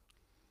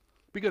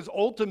 Because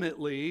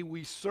ultimately,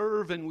 we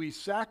serve and we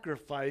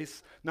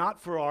sacrifice,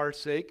 not for our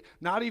sake,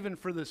 not even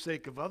for the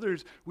sake of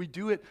others. We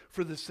do it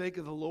for the sake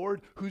of the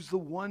Lord, who's the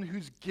one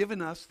who's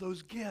given us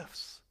those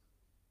gifts.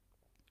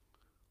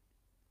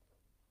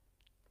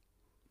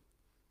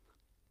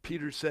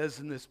 Peter says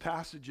in this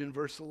passage in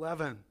verse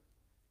 11,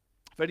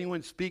 if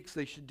anyone speaks,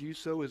 they should do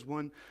so as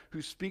one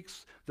who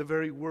speaks the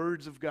very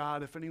words of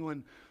God. If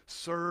anyone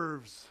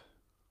serves,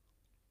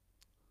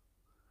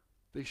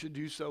 they should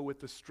do so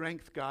with the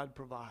strength God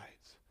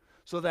provides,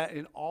 so that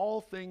in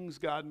all things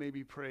God may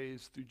be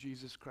praised through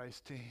Jesus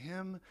Christ. To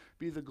Him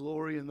be the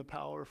glory and the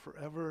power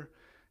forever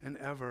and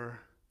ever.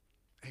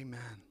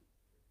 Amen.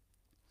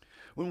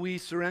 When we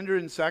surrender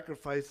and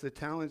sacrifice the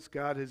talents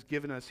God has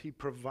given us, He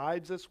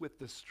provides us with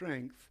the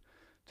strength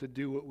to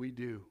do what we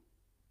do.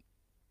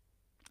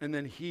 And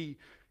then He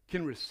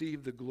can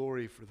receive the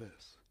glory for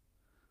this.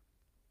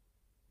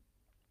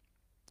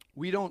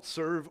 We don't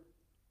serve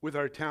with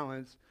our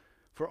talents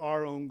for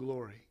our own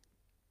glory,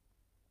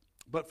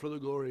 but for the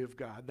glory of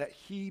God, that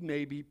He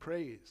may be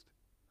praised.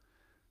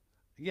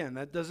 Again,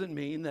 that doesn't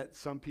mean that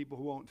some people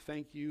who won't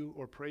thank you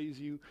or praise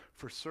you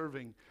for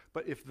serving,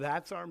 but if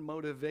that's our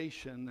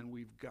motivation, then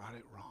we've got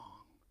it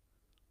wrong.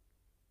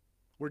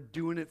 We're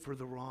doing it for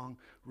the wrong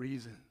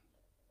reason.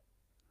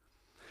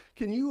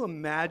 Can you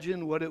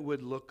imagine what it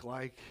would look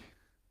like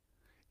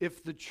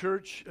if the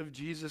church of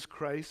Jesus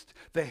Christ,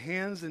 the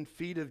hands and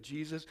feet of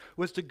Jesus,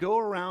 was to go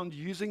around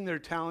using their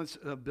talents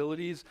and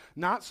abilities,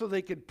 not so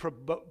they could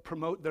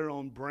promote their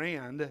own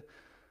brand,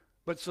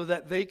 but so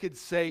that they could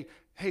say,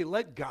 hey,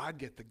 let God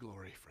get the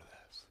glory for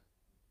this.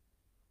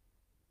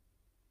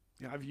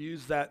 You know, I've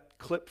used that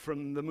clip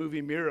from the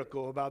movie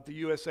Miracle about the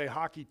USA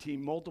hockey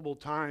team multiple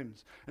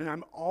times, and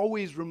I'm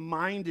always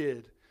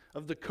reminded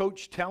of the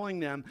coach telling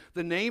them,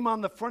 the name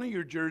on the front of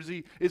your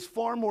jersey is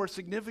far more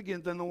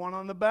significant than the one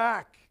on the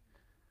back.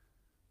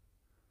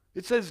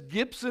 It says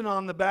Gibson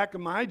on the back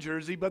of my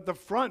jersey, but the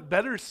front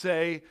better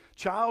say,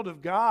 Child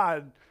of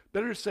God,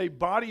 Better say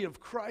body of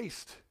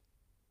Christ.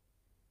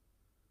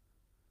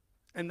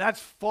 And that's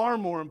far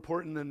more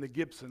important than the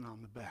Gibson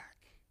on the back.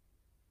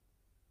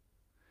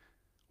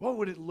 What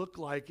would it look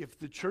like if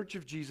the Church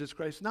of Jesus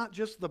Christ, not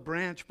just the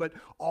branch, but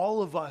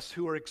all of us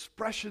who are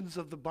expressions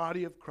of the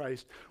body of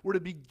Christ, were to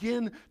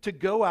begin to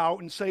go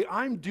out and say,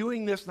 I'm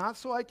doing this not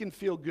so I can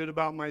feel good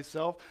about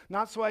myself,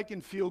 not so I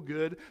can feel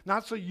good,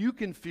 not so you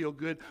can feel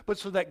good, but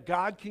so that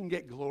God can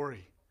get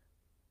glory.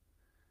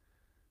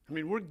 I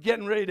mean, we're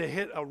getting ready to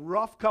hit a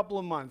rough couple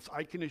of months,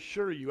 I can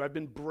assure you. I've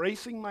been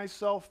bracing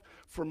myself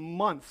for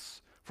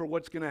months for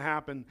what's going to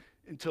happen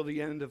until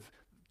the end of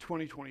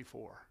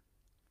 2024.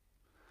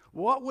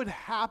 What would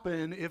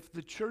happen if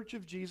the Church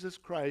of Jesus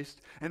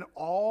Christ and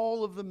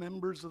all of the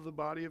members of the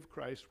body of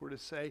Christ were to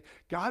say,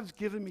 God's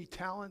given me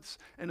talents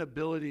and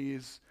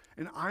abilities,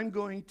 and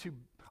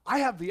I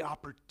have the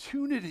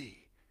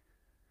opportunity,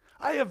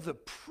 I have the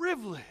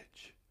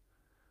privilege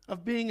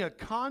of being a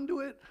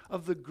conduit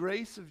of the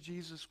grace of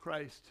Jesus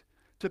Christ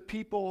to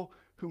people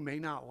who may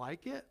not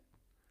like it,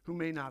 who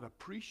may not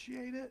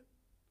appreciate it,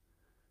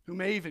 who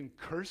may even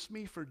curse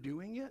me for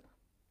doing it.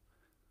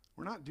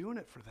 We're not doing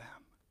it for them.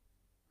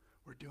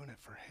 We're doing it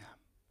for him.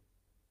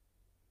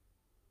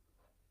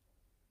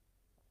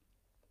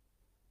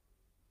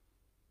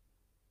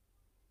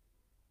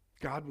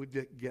 God would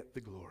get the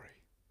glory.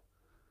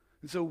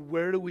 And so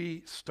where do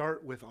we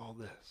start with all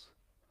this?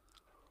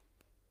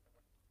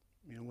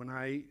 You know, when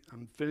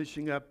I'm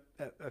finishing up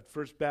at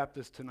First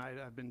Baptist tonight,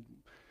 I've been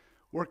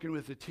working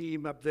with a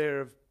team up there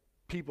of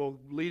people,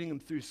 leading them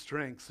through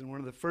strengths. And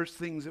one of the first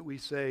things that we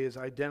say is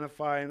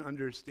identify and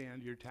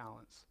understand your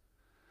talents.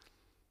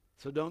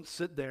 So don't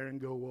sit there and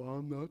go, well,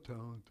 I'm not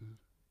talented.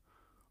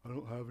 I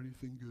don't have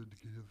anything good to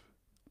give.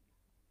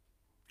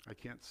 I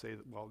can't say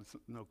that, well,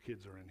 no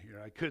kids are in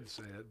here. I could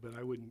say it, but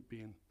I wouldn't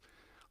be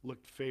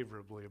looked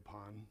favorably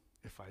upon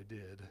if I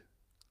did.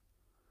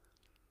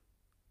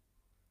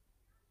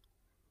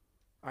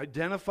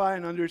 Identify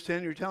and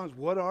understand your talents.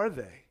 What are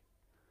they?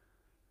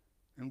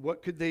 And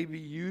what could they be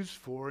used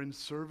for in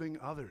serving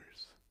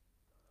others?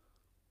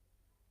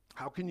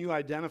 How can you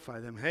identify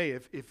them? Hey,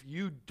 if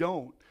you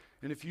don't,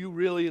 and if you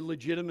really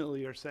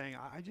legitimately are saying,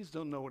 I just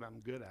don't know what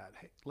I'm good at,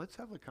 hey, let's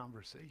have a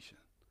conversation.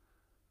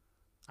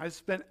 I've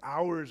spent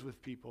hours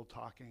with people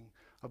talking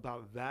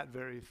about that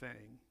very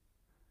thing,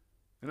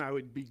 and I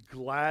would be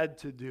glad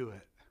to do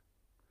it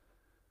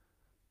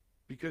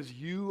because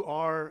you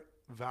are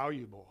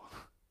valuable,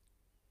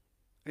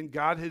 and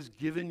God has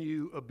given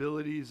you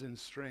abilities and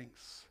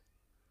strengths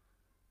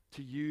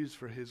to use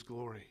for his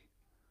glory.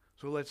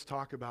 So let's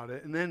talk about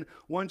it. And then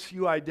once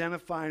you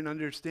identify and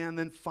understand,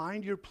 then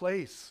find your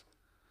place.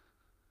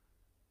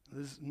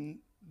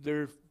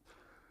 There are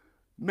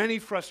many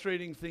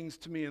frustrating things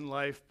to me in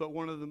life, but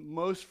one of the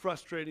most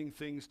frustrating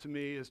things to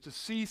me is to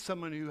see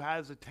someone who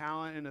has a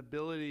talent and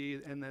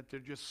ability and that they're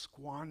just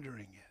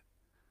squandering it.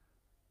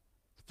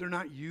 That they're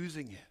not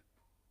using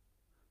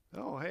it.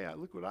 Oh, hey,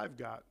 look what I've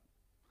got.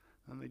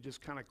 And they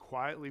just kind of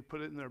quietly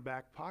put it in their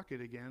back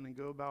pocket again and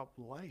go about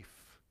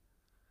life.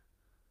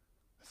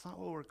 That's not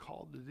what we're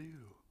called to do.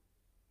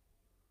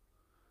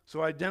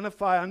 So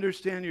identify,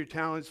 understand your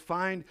talents,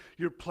 find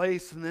your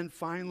place, and then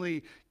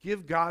finally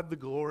give God the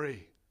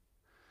glory.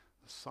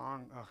 The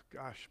song, oh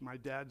gosh, my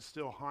dad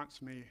still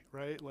haunts me,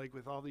 right? Like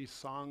with all these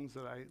songs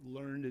that I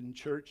learned in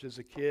church as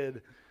a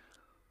kid.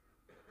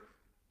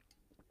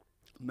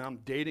 Now I'm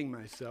dating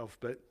myself,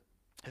 but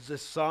it's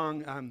this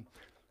song,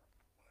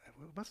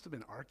 it must have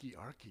been Arky,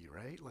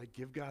 right? Like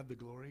give God the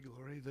glory.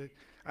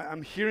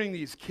 I'm hearing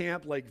these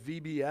camp like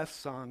VBS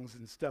songs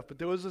and stuff, but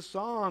there was a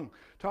song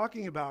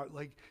talking about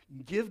like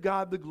give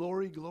God the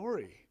glory.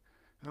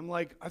 And I'm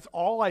like, that's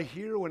all I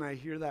hear when I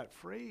hear that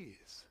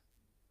phrase.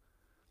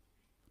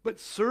 But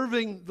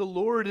serving the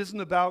Lord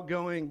isn't about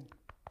going,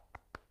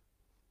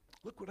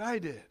 look what I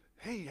did.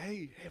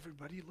 Hey,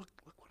 everybody, look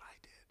what I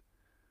did.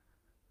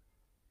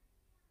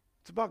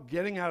 It's about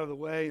getting out of the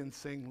way and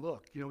saying,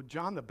 look, you know,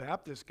 John the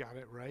Baptist got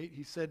it right.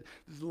 He said,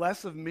 there's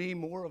less of me,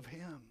 more of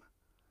him.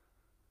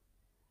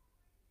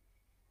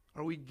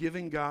 Are we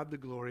giving God the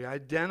glory?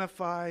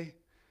 Identify,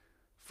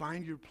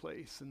 find your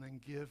place, and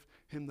then give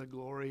him the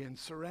glory and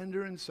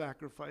surrender and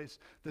sacrifice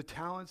the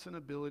talents and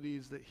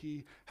abilities that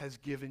he has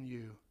given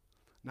you.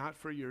 Not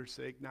for your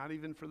sake, not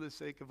even for the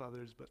sake of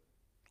others, but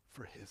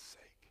for his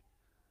sake.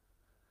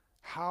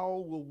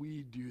 How will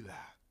we do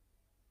that?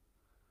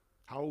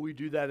 How will we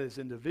do that as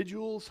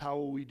individuals? How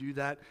will we do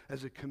that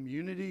as a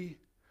community?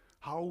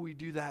 How will we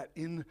do that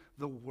in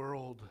the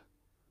world?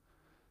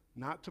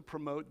 Not to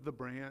promote the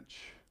branch,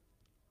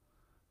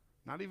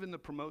 not even to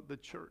promote the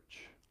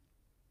church,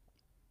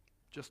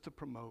 just to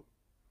promote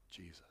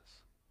Jesus.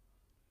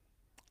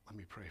 Let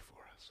me pray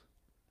for us.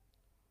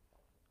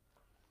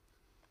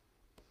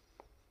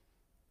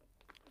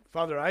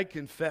 Father, I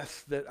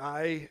confess that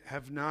I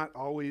have not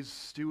always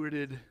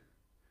stewarded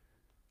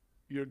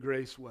your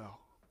grace well.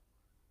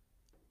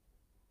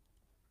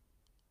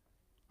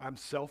 I'm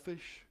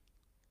selfish.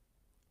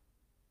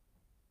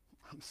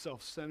 I'm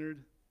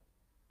self-centered.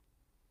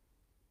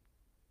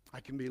 I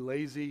can be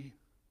lazy.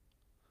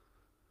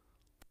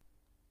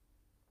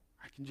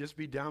 and just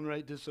be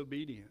downright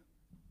disobedient.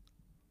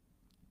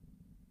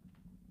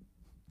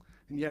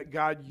 And yet,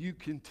 God, you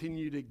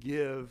continue to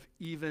give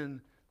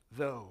even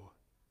though,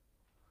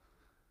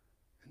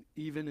 and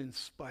even in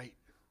spite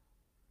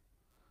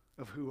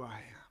of who I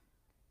am.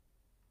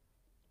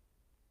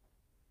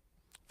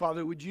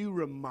 Father, would you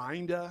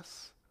remind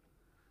us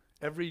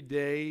every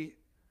day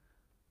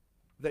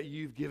that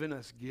you've given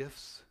us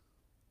gifts,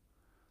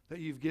 that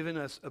you've given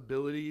us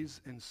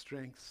abilities and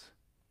strengths,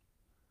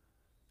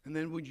 and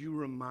then would you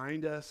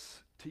remind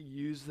us to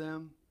use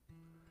them,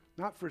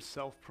 not for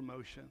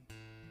self-promotion,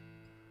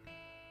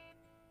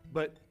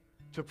 but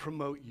to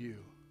promote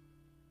you.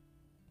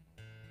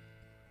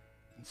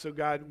 And so,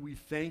 God, we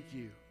thank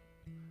you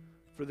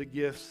for the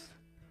gifts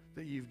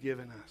that you've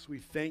given us. We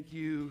thank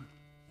you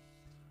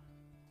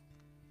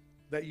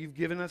that you've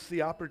given us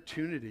the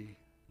opportunity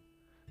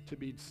to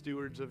be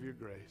stewards of your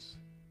grace.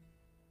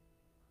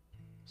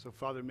 So,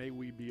 Father, may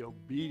we be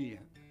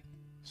obedient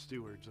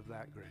stewards of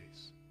that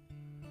grace.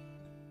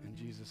 In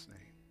Jesus' name.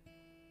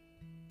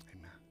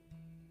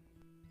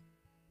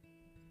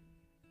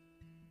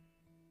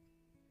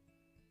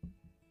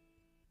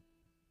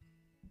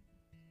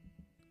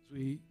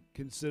 We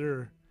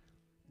consider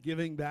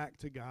giving back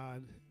to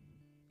God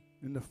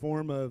in the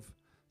form of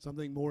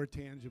something more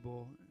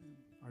tangible,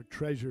 our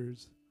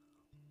treasures.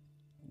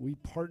 We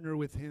partner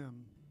with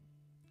him,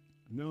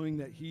 knowing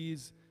that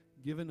he's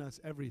given us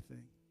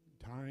everything,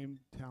 time,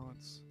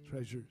 talents,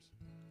 treasures.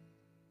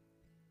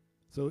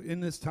 So in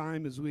this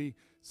time, as we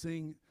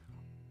sing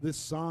this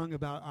song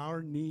about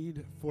our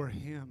need for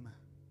him,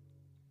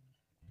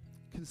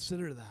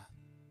 consider that.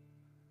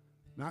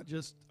 Not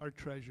just our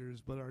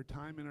treasures, but our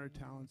time and our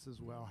talents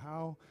as well.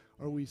 How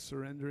are we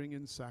surrendering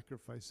and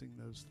sacrificing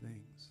those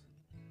things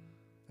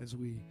as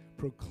we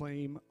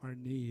proclaim our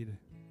need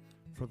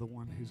for the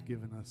one who's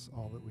given us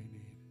all that we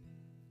need?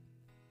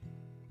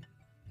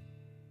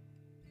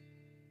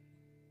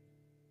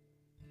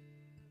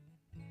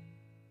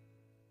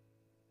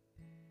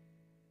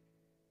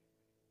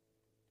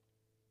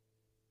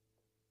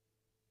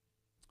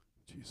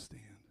 Would you stand?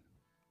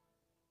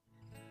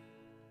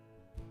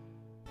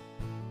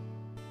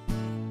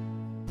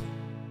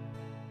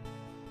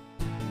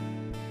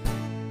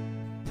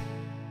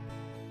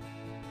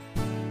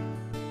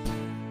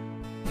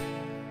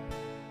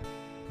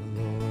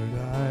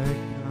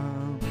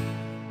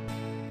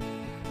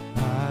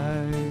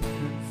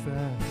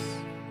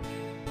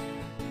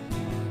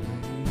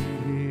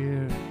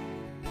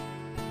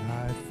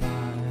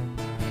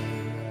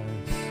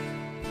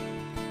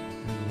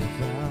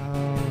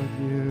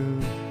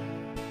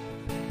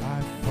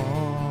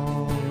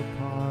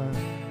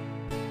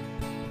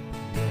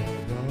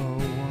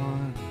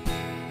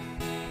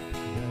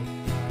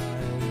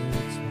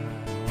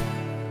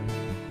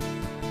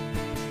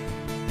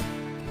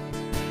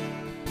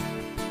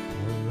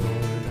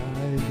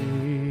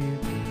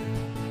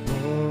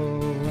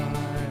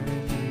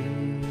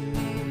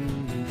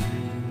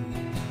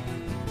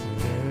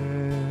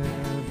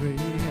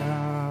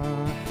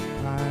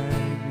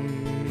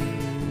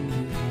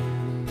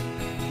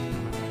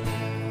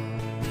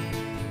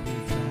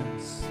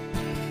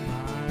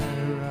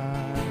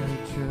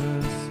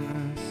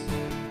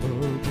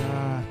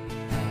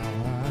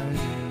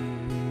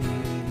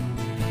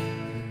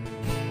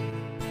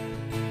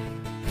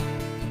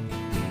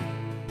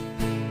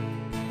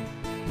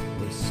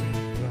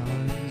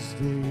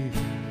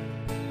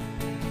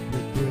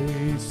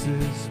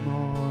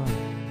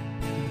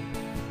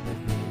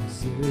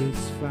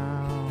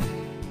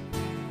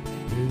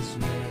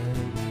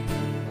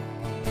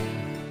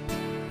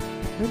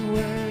 And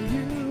where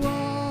you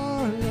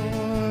are,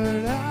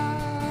 Lord,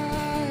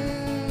 I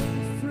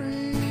am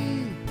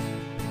free.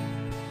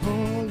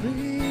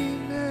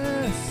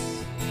 Holiness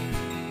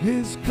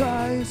is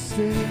Christ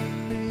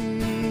in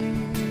me.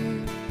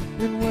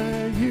 And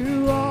where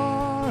you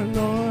are,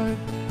 Lord,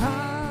 I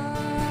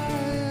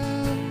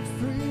am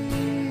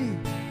free.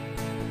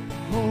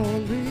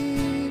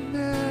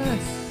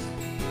 Holiness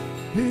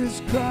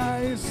is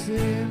Christ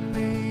in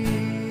me.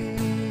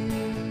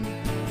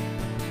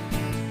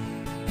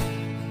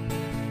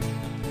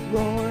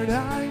 Lord,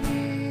 I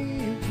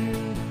need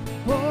you.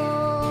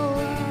 Oh,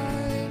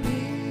 I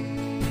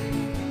need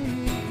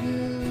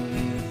you.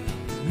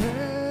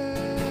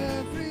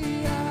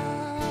 Every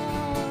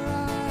hour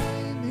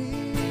I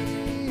need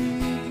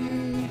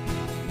you.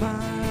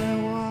 My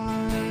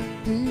one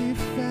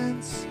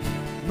defense,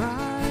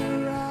 my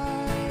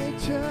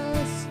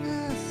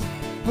righteousness.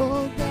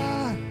 Oh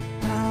God,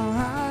 how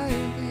I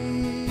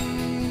need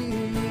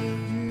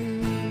you.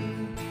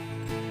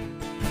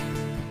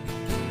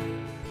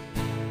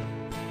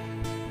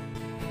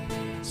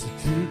 So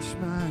teach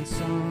my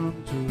song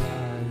to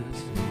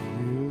rise to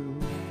you.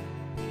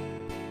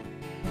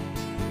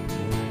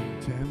 When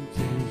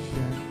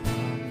temptation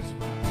comes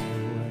my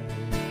way,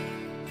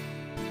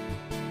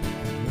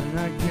 and when I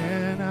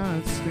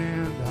cannot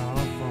stand,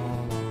 I'll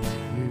fall on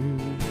you.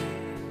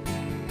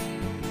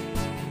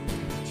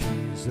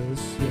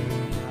 Jesus,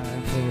 you're my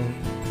hope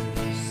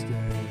to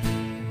stay.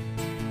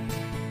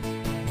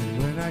 And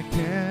when I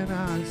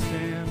cannot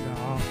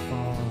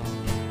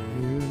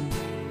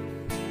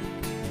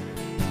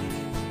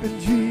And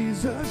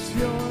Jesus,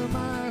 you're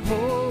my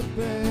hope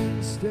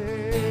and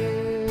stay.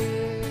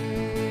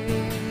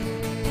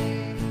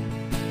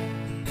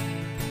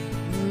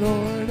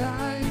 Lord,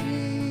 I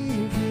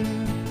need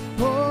you.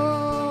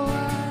 Oh,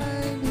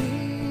 I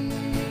need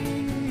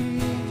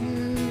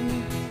you.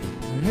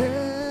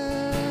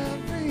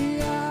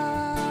 Every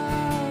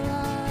hour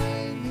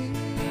I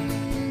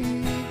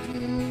need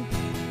you.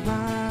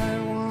 My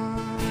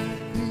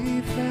one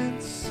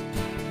defense,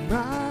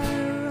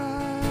 my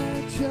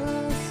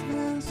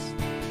righteousness.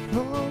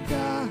 Oh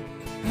God,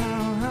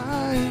 how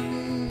I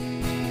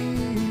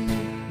need,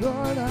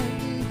 Lord, I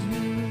need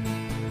you.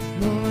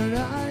 Lord,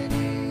 I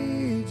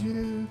need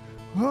you.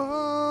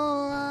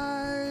 Oh,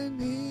 I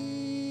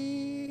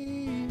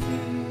need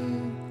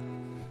you.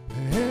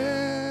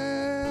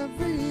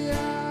 Every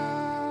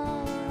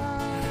hour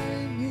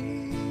I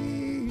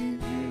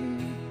need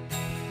you.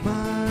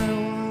 My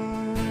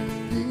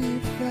one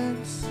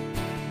defense,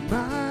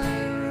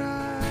 my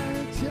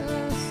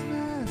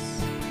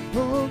righteousness.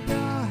 Oh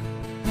God,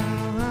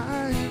 how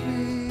I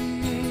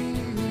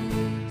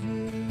need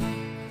you.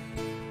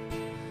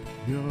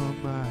 You're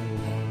my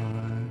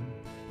one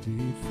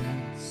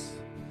defense,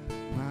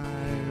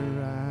 my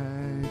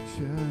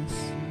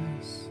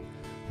righteousness.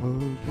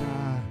 Oh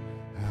God,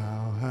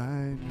 how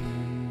I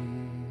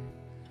need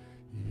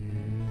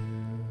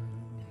you.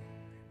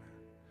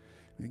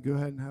 And go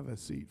ahead and have a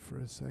seat for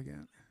a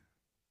second.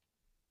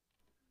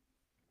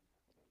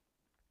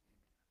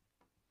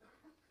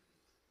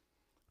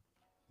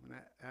 I'm going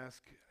to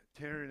ask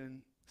Taryn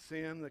and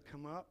Sam to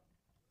come up.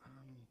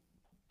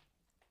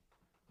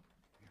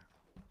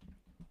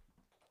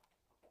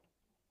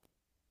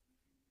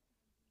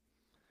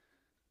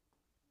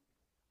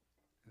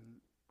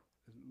 And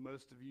as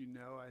most of you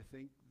know, I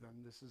think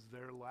this is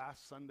their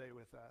last Sunday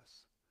with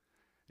us.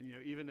 And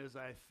even as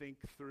I think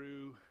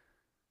through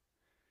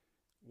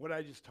what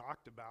I just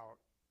talked about,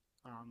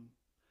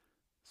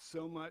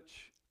 so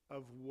much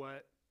of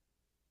what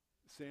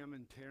Sam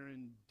and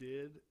Taryn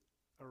did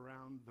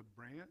around the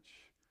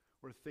branch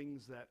were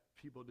things that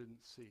people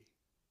didn't see.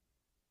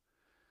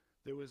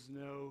 There was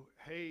no,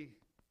 hey,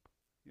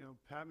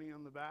 pat me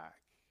on the back.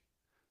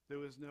 There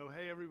was no,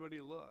 hey, everybody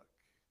look.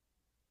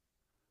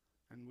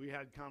 And we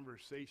had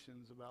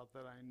conversations about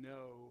that, I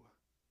know,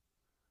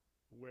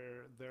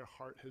 where their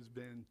heart has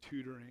been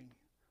tutoring,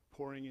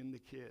 pouring into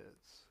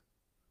kids,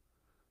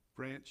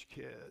 branch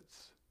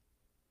kids,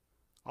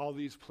 all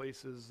these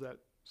places that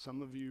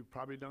some of you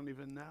probably don't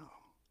even know.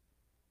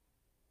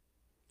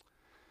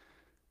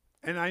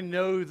 And I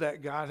know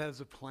that God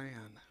has a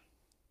plan.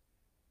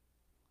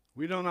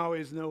 We don't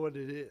always know what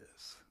it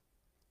is.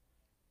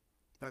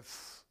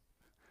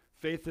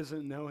 Faith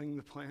isn't knowing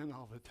the plan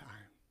all the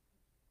time.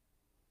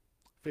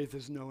 Faith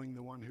is knowing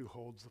the one who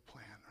holds the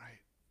plan, right?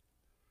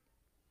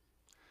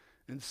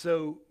 And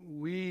so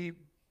we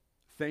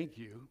thank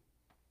you,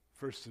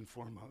 first and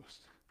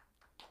foremost,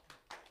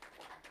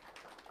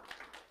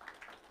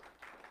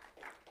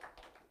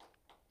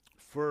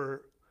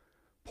 for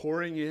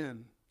pouring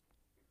in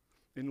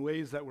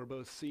ways that were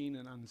both seen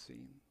and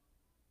unseen.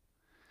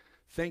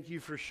 Thank you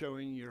for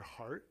showing your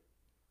heart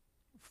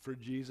for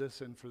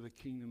Jesus and for the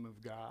kingdom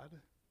of God.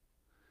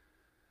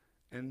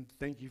 And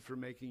thank you for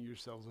making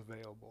yourselves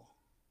available.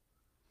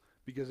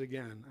 Because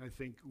again, I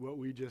think what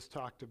we just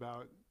talked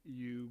about,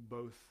 you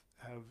both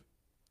have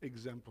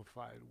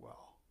exemplified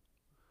well,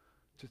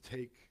 to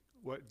take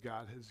what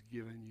God has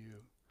given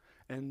you.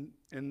 And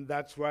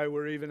that's why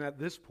we're even at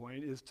this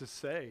point, is to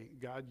say,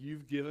 God,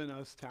 you've given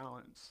us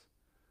talents,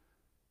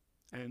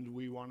 and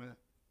we want to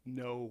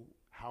know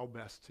how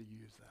best to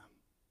use them.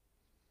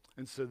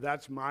 And so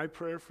that's my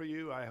prayer for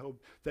you. I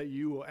hope that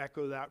you will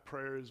echo that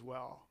prayer as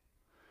well.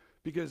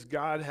 Because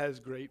God has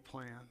great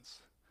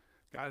plans.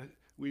 God,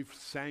 we've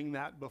sang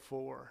that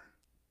before.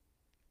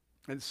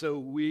 And so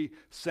we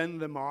send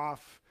them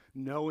off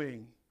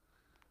knowing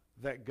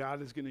that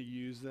God is going to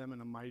use them in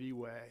a mighty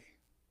way.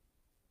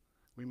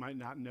 We might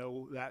not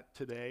know that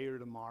today or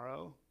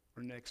tomorrow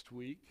or next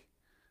week,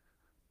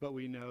 but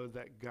we know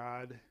that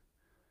God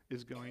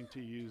is going to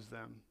use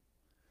them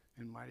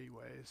in mighty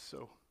ways.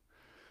 So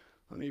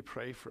let me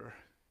pray for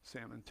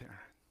Sam and Taryn.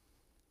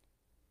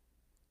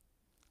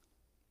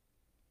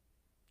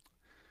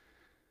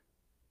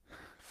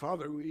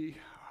 Father, we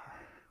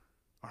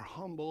are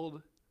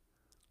humbled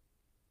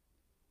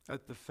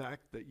at the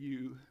fact that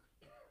you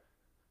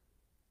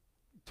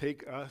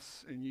take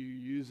us and you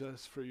use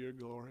us for your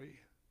glory,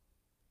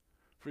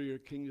 for your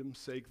kingdom's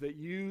sake, that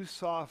you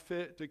saw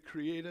fit to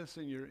create us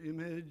in your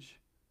image,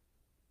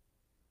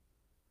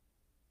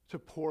 to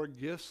pour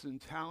gifts and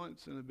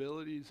talents and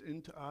abilities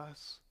into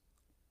us,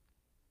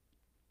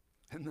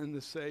 and then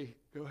to say,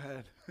 go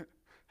ahead,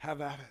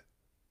 have at it.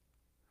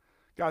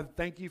 God,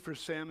 thank you for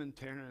Sam and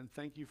Taryn.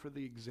 Thank you for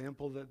the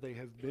example that they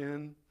have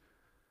been.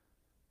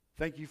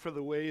 Thank you for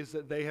the ways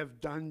that they have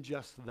done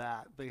just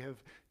that. They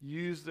have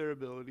used their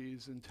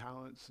abilities and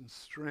talents and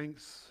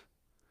strengths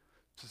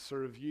to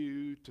serve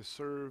you, to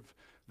serve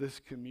this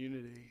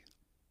community.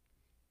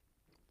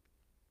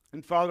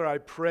 And Father, I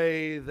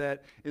pray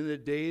that in the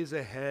days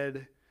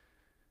ahead,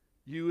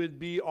 You would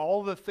be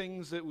all the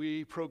things that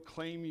we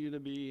proclaim you to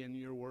be in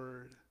your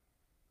word.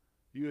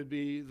 You would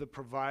be the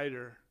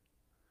provider.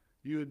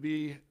 You would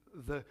be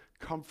the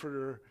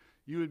comforter.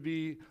 You would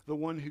be the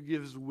one who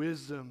gives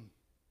wisdom.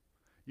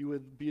 You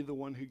would be the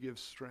one who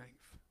gives strength.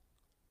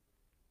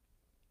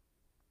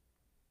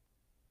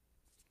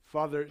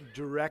 Father,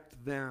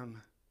 direct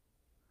them.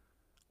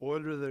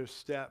 Order their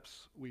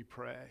steps, we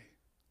pray.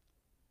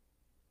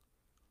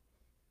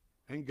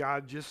 And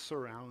God, just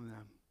surround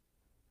them.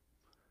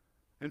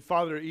 And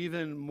Father,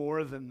 even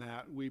more than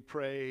that, we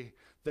pray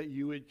that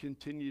you would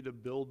continue to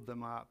build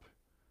them up.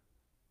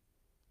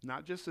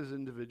 Not just as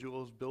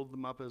individuals, build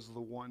them up as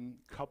the one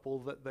couple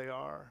that they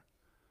are.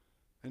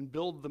 And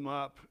build them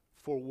up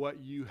for what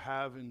you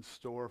have in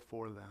store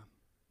for them.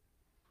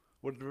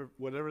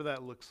 Whatever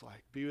that looks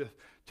like. Be with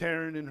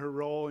Taryn in her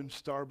role in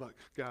Starbucks.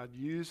 God,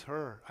 use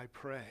her, I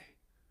pray.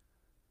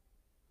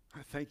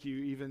 I thank you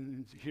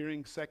even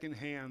hearing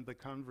secondhand the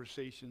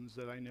conversations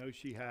that I know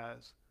she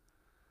has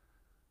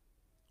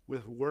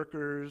with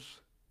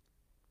workers,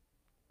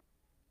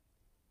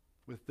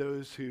 with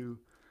those who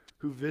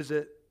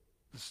visit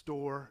the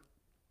store.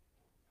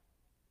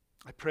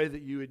 I pray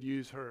that you would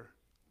use her.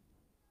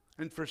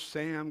 And for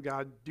Sam,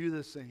 God, do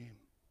the same.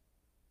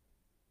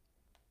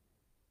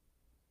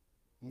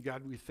 And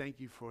God, we thank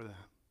you for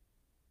that.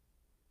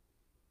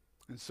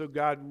 And so,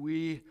 God,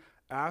 we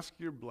ask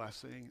your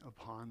blessing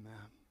upon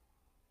them.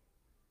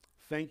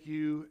 Thank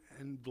you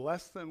and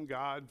bless them,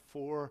 God,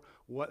 for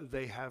what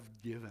they have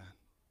given.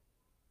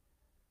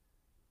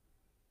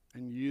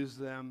 And use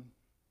them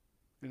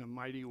in a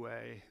mighty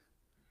way,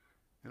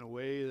 in a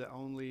way that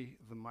only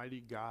the mighty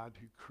God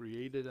who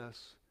created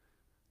us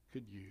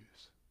could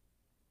use.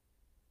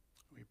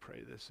 We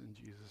pray this in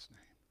Jesus'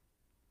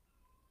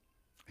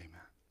 name.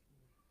 Amen.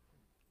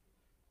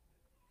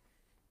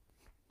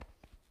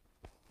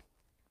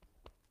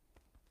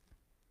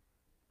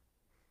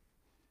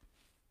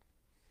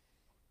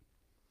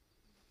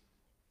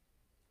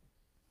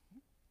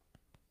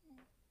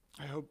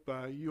 I hope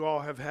you all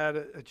have had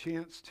a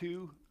chance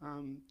to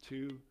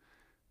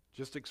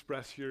just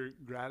express your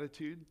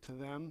gratitude to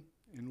them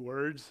in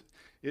words.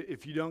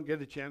 If you don't get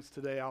a chance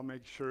today, I'll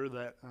make sure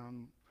that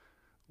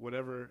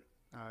whatever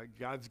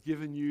God's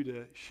given you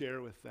to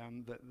share with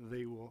them, that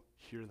they will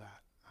hear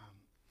that.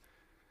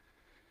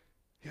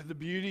 Yeah, the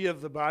beauty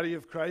of the body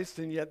of Christ,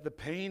 and yet the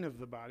pain of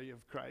the body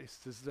of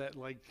Christ, is that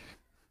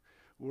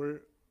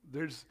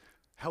there's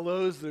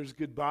hellos, there's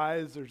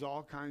goodbyes, there's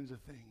all kinds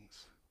of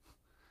things.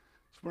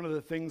 One of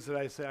the things that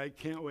I say, I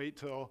can't wait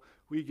till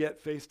we get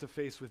face to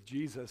face with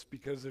Jesus,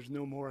 because there's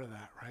no more of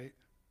that, right?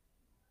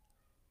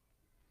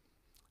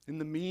 In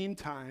the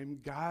meantime,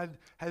 God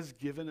has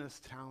given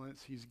us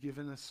talents. He's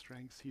given us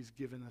strengths. He's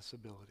given us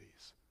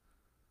abilities.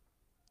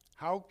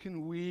 How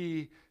can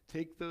we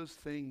take those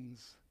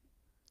things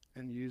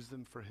and use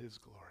them for his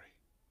glory?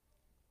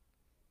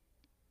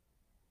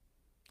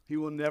 He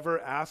will never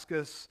ask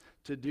us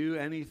to do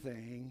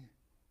anything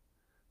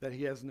that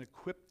he hasn't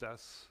equipped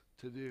us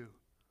to do.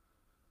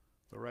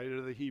 The writer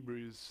of the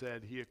Hebrews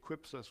said he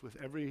equips us with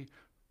every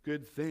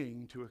good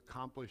thing to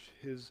accomplish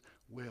his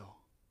will.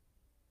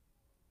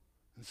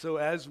 And so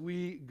as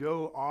we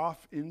go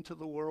off into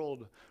the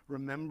world,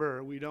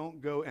 remember, we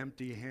don't go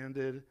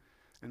empty-handed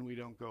and we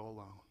don't go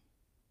alone.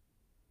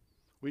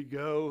 We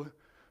go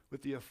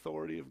with the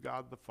authority of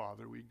God the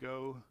Father. We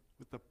go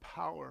with the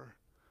power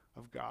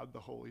of God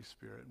the Holy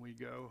Spirit. And we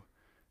go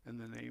in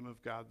the name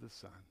of God the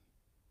Son,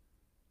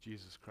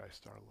 Jesus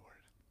Christ our Lord.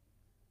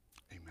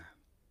 Amen.